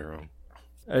 Don't get me wrong.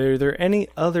 Are there any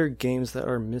other games that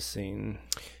are missing?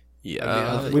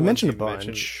 Yeah, we mentioned a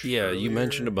bunch. You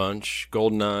mentioned a bunch.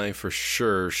 GoldenEye for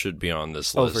sure should be on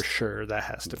this list. Oh, for sure, that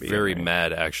has to be. Very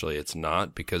mad, actually, it's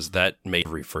not, because that made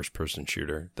every first-person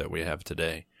shooter that we have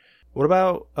today. What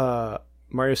about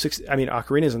Mario 60? I mean,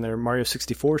 Ocarina's in there. Mario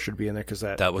 64 should be in there because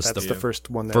that's the first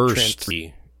one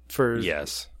that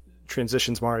yes,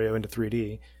 transitions Mario into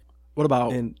 3D. What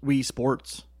about Wii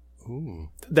Sports? Ooh.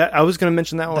 That I was going to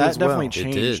mention that one as well. That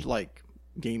definitely changed like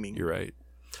gaming. You're right.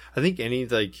 I think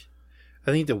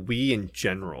the Wii in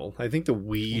general. I think the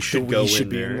Wii should go in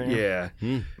there. Yeah.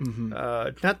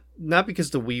 Mm-hmm. Not because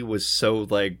the Wii was so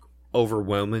like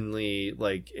overwhelmingly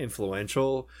like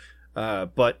influential,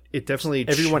 but it definitely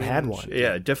everyone had one.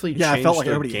 Yeah, it definitely. Yeah, changed I felt like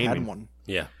their everybody gaming. had one.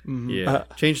 Yeah. Mm-hmm. Yeah,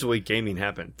 changed the way gaming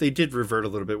happened. They did revert a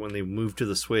little bit when they moved to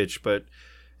the Switch, but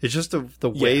it's just the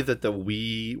way that the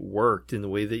Wii worked and the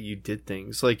way that you did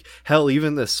things. Like, hell,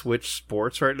 even the Switch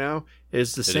Sports right now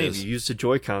is the same. You use the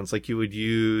Joy-Cons like you would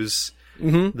use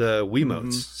the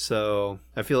Wiimotes. So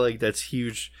I feel like that's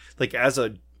huge. Like, as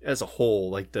a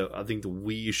whole, like I think the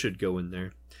Wii should go in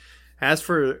there. As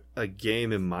for a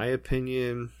game, in my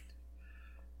opinion,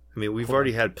 I mean, we've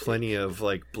already had plenty of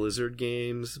like Blizzard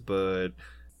games, but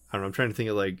I don't know. I'm trying to think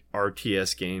of like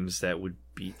RTS games that would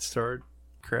beat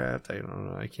StarCraft. I don't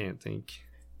know. I can't think.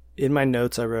 In my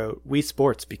notes, I wrote Wii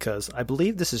Sports because I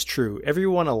believe this is true.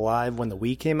 Everyone alive when the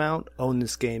Wii came out owned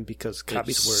this game because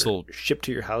copies were shipped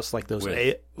to your house like those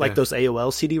those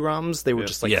AOL CD-ROMs. They were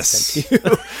just like sent to you.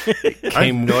 I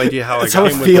have no idea how That's I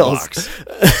got how it it feels.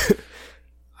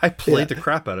 I played the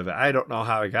crap out of it. I don't know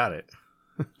how I got it.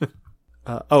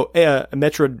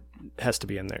 Metroid has to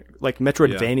be in there. Like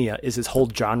Metroidvania is his whole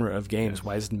genre of games.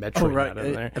 Why is Metroid not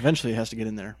in there? Eventually, it has to get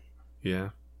in there. Yeah.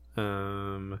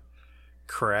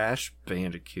 Crash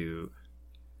Bandicoot.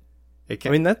 It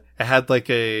had like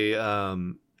a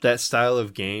that style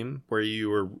of game where you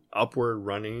were upward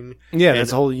running. Yeah,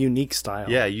 that's a whole unique style.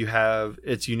 Yeah,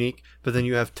 it's unique, but then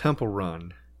you have Temple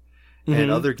Run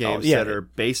and other games that are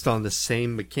based on the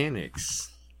same mechanics.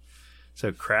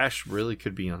 So Crash really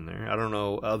could be on there. I don't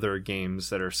know other games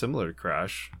that are similar to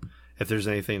Crash. If there's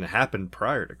anything that happened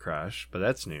prior to Crash, but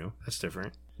that's new. That's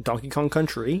different. Donkey Kong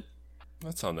Country.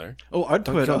 That's on there. Oh, I'd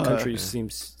Donkey put Kong Country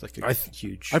seems like a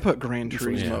huge. I put Gran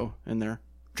Turismo in there.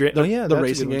 The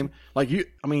racing game. Like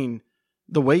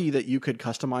the way that you could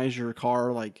customize your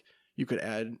car, like you could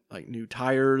add like new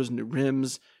tires, new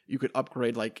rims. You could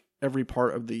upgrade like every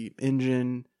part of the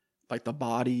engine, like the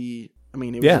body. I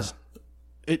mean,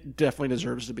 it definitely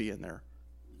deserves to be in there.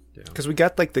 Because we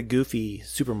got like the goofy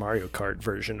Super Mario Kart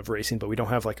version of racing, but we don't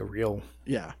have like a real,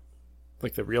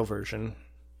 like the real version.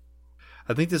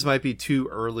 I think this might be too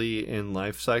early in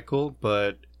life cycle,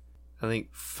 but I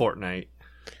think Fortnite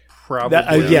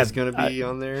probably is going to be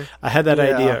on there. I had that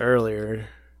idea earlier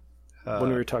when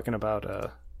we were talking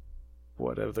about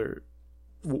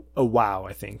WoW.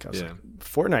 I think I was like,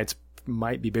 Fortnite's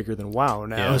might be bigger than WoW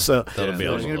now, so that'll be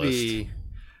on the list.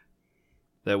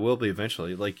 That will be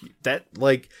eventually. Like that.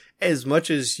 Like as much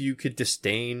as you could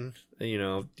disdain,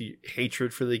 the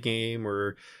hatred for the game,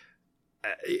 or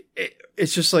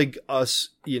it's just like us,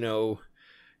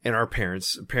 and our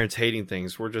parents hating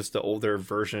things. We're just the older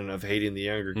version of hating the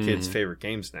younger kids' favorite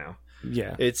games now.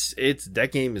 Yeah, it's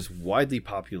that game is widely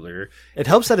popular. It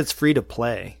helps that it's free to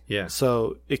play. Yeah,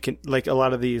 so it can, like a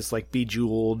lot of these like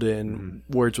Bejeweled and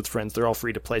Words with Friends, they're all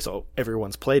free to play, so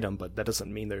everyone's played them. But that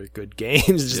doesn't mean they're good games.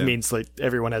 It just means like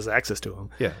everyone has access to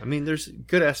them. Yeah, I mean, there's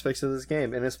good aspects of this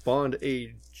game, and it spawned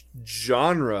a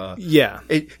genre. Yeah,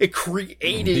 it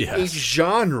created a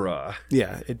genre.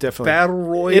 Yeah, it definitely battle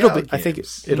royale. I think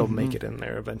it'll make it in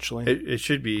there eventually. It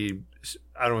should be.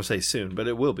 I don't want to say soon, but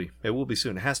it will be. It will be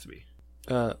soon. It has to be.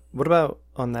 What about,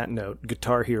 on that note,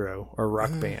 Guitar Hero or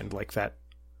Rock Band, like that?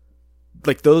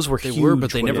 Like those were huge. They were,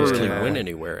 but they never really went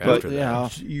anywhere after that. Yeah,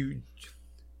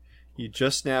 you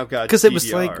just now got, because it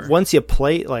was like once you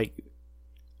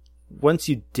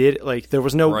did, like there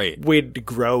was no way to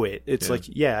grow it. It's like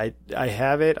I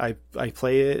have it, I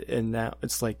play it, and now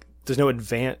it's like there's no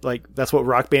like that's what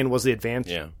Rock Band was, the advance.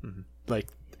 Yeah. Like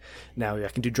now I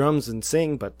can do drums and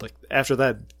sing, but like after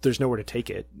that, there's nowhere to take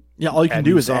it. Yeah, all you can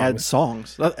do is add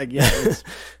songs. It's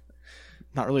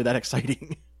not really that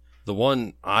exciting. The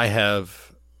one I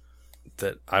have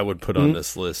that I would put on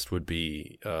this list would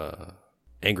be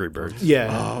Angry Birds. Yeah.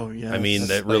 Oh, yeah. I mean,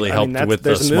 that really helped with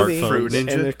the smartphones. Fruit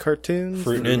Ninja. And the cartoons.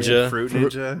 Fruit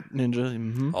Ninja.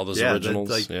 Ninja. All those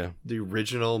originals. The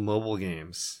original mobile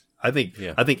games. I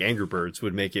think Angry Birds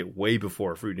would make it way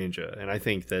before Fruit Ninja, and I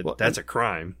think that's a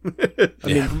crime. I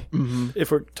mean, if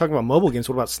we're talking about mobile games,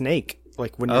 what about Snake?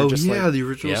 Like when you're just the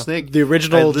original Snake. The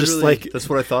original, just like that's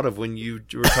what I thought of when you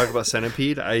were talking about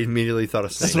Centipede. I immediately thought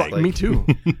of Snake. Like, me too.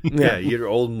 Yeah, your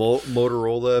old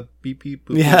Motorola beep beep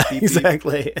boop. Yeah, beep,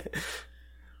 exactly.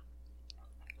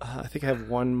 I think I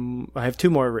have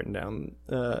two more written down.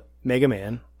 Mega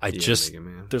Man. Mega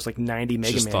Man. There's like 90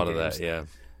 Mega Man. Just thought of games. that. Yeah.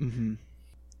 Mm-hmm.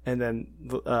 And then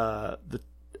the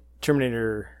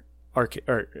Terminator arcade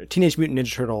or Teenage Mutant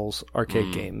Ninja Turtles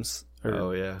arcade games.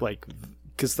 Like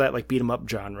because that like beat 'em up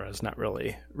genre is not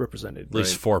really represented. At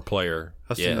least 4-player.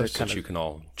 Yeah, that you can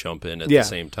all jump in at the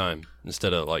same time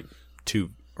instead of like 2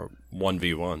 or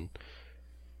 1v1.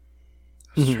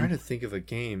 I was trying to think of a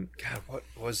game. God, what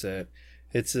was that?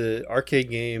 It's an arcade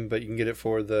game, but you can get it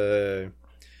for the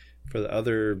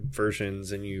other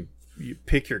versions, and you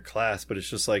pick your class, but it's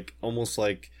just like almost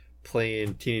like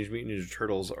playing Teenage Mutant Ninja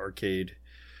Turtles arcade.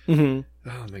 Mm-hmm.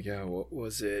 Oh my god, what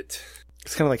was it?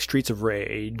 It's kind of like Streets of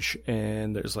Rage,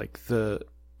 and there's like the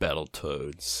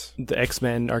Battletoads, the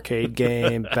X-Men arcade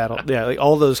game, like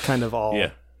all those kind of all. Yeah.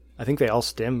 I think they all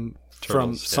stem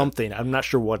from something. I'm not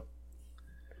sure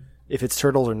if it's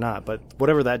Turtles or not, but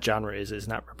whatever that genre is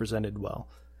not represented well.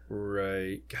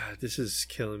 Right. God, this is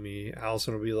killing me.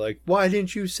 Allison will be like, "Why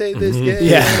didn't you say this game?"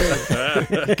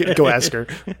 Yeah. Go ask her.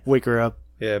 Wake her up.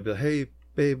 Yeah, be like, "Hey,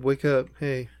 babe, wake up.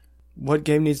 Hey. What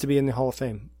game needs to be in the Hall of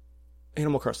Fame?"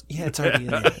 Animal Crossing. Yeah, it's already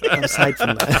in there. Aside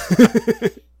from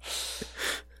that.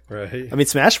 Right. I mean,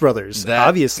 Smash Brothers,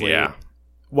 obviously. Yeah.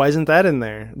 Why isn't that in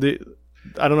there?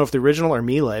 I don't know if the original or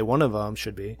Melee, one of them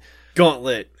should be.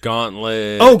 Gauntlet.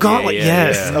 Oh, Gauntlet.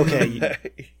 Yes. Okay.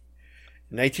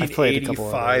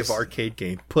 1985 arcade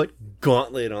game. Put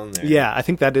Gauntlet on there. Yeah, I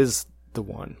think that is the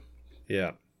one.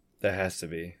 Yeah, that has to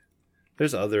be.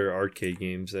 There's other arcade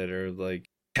games that are like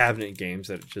cabinet games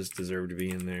that just deserve to be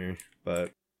in there,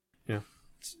 but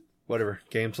whatever.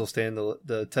 Games will stand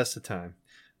the test of time.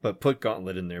 But put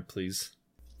Gauntlet in there, please.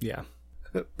 Yeah.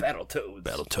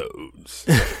 Battletoads.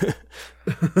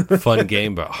 Fun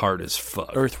game, but hard as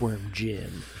fuck. Earthworm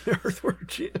Jim. Yeah.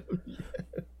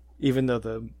 Even though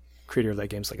the creator of that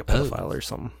game's like a pedophile or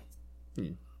something.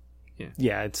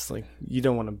 Yeah, it's like you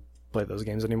don't want to play those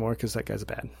games anymore because that guy's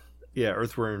bad. Yeah,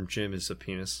 Earthworm Jim is a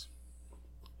penis.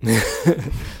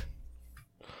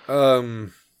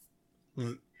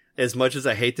 As much as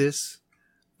I hate this,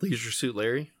 Leisure Suit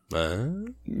Larry. Yeah.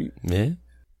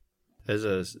 As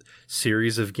a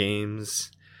series of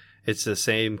games, it's the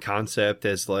same concept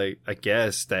as like I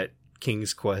guess that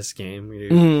King's Quest game.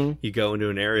 You go into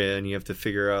an area and you have to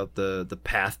figure out the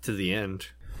path to the end.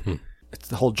 It's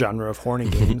the whole genre of horny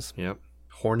games. Yep.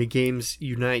 Horny games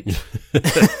unite.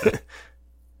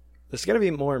 There's got to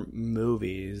be more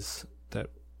movies that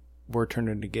were turned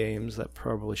into games that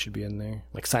probably should be in there.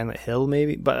 Like Silent Hill,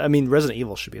 maybe. But, I mean, Resident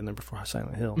Evil should be in there before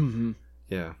Silent Hill. Mm-hmm.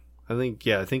 Yeah. I think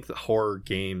the horror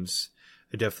games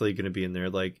are definitely going to be in there.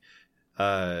 Like,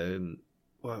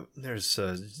 there's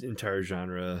an entire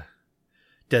genre,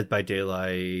 Dead by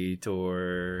Daylight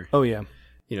or... Oh, yeah.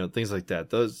 Things like that.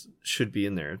 Those should be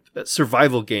in there.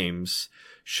 Survival games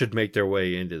should make their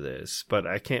way into this, but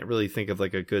I can't really think of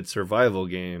like a good survival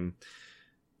game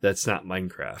that's not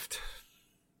Minecraft.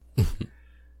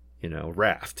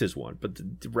 Raft is one,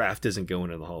 but the Raft isn't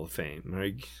going in the Hall of Fame.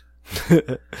 Right?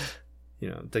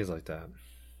 Things like that.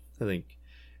 I think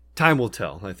time will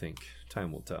tell.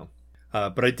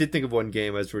 But I did think of one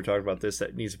game as we were talking about this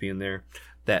that needs to be in there.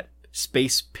 That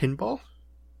Space Pinball.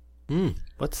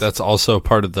 That's also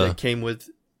part of that came with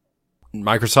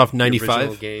Microsoft 95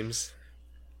 original games.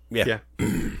 Yeah.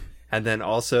 And then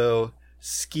also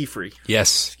Ski Free. Yes.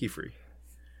 Ski Free.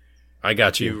 I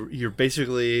got you. You're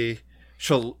basically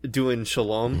doing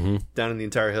shalom down in the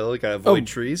entire hill. You got to avoid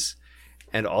trees.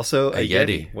 And also a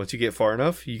Yeti. Once you get far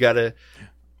enough, you got to...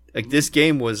 Like, this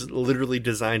game was literally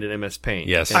designed in MS Paint.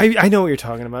 Yes. I know what you're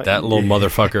talking about. That little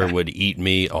motherfucker would eat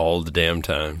me all the damn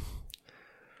time.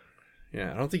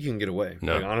 Yeah, I don't think you can get away.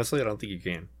 No. Like, honestly, I don't think you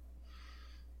can.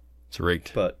 It's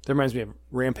rigged. But that reminds me of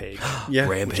Rampage. Yeah.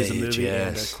 Rampage, which is a movie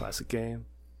and a classic game.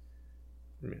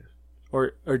 Yeah.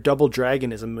 or Double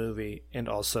Dragon is a movie and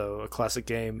also a classic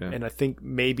game, and I think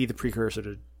maybe the precursor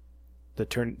to the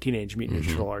Teenage Mutant Ninja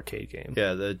Turtle arcade game.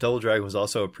 Yeah, the Double Dragon was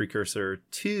also a precursor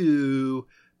to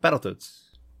Battletoads.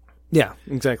 Yeah,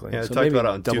 exactly. Yeah, so talked maybe about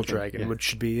it on Double Dukin, Dragon, which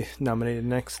should be nominated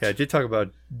next. Yeah, I did talk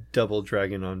about Double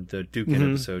Dragon on the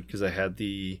Dukin episode because I had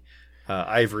the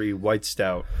Ivory White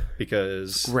Stout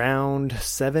because round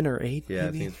 7 or 8.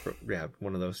 Yeah, maybe? I think it's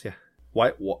one of those. Yeah,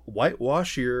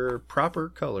 whitewash your proper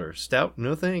color. Stout,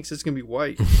 no thanks. It's gonna be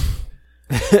white.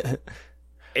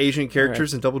 Asian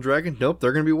characters in Double Dragon, nope,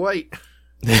 they're gonna be white.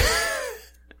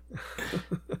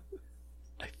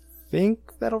 I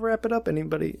think that'll wrap it up.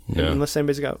 Anybody? No. Unless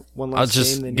anybody's got one last game. I was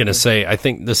just going to say, I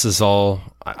think this is all...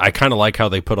 I kind of like how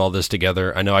they put all this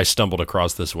together. I know I stumbled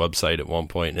across this website at one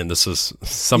point, and this is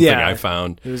something I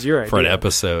found it was your for an idea.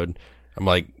 episode. I'm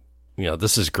like,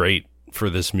 this is great for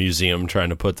this museum trying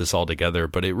to put this all together,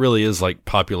 but it really is like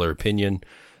popular opinion.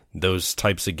 Those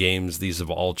types of games, these have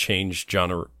all changed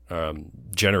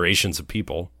generations of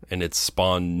people, and it's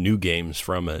spawned new games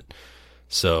from it.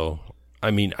 So... I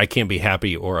mean, I can't be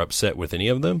happy or upset with any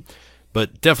of them,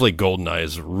 but definitely GoldenEye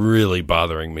is really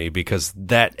bothering me because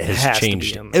that has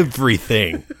changed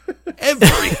everything.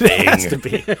 Everything. It has to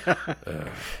be.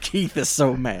 Keith is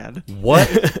so mad.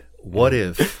 What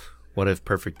if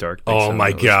Perfect Dark? Oh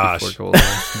my gosh.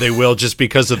 They will just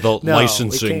because of the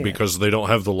licensing, because they don't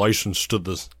have the license to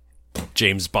the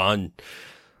James Bond.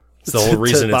 It's the whole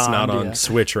reason it's not on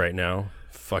Switch right now.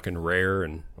 Fucking Rare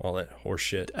and all that horse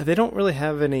shit. They don't really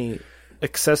have any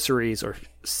accessories, or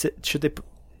should they?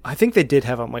 I think they did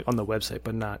have them on the website,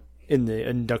 but not in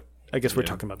the. I guess we're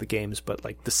talking about the games, but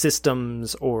like the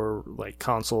systems or like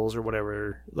consoles or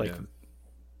whatever,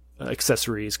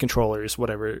 accessories, controllers,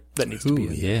 whatever that needs to be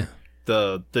in. Yeah,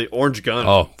 the orange gun.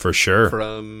 Oh, for sure.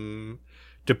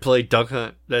 To play Duck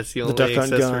Hunt. That's the only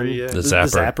accessory. Gun, yeah. The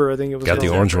Zapper. I think it was got the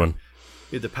orange one.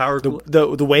 Yeah, the power. The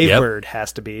Wavebird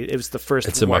has to be. It was the first.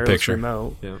 It's in my picture.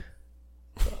 Remote. Yeah.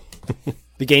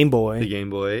 The Game Boy. The Game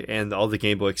Boy, and all the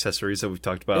Game Boy accessories that we've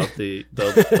talked about. The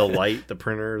light, the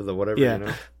printer, the whatever.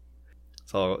 Yeah.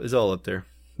 It's all up there.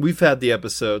 We've had the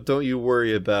episode. Don't you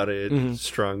worry about it.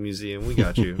 Strong Museum. We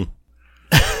got you.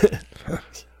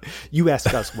 You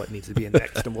ask us what needs to be in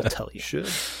next, and we'll tell you. Should.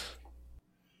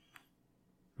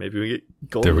 Maybe we get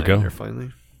GoldenEye there we go. in there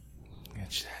finally.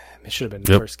 It should have been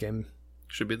the first game.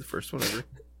 Should be the first one ever.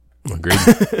 Agreed.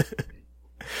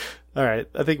 All right,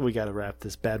 I think we got to wrap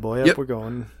this bad boy up. Yep. We're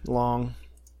going long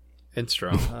and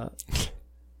strong.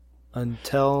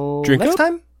 Until Drink next up.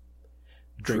 time.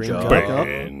 Drink up. up.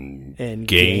 And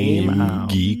game out.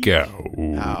 geek out.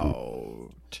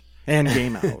 Out. And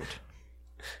game out.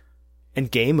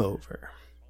 And game over.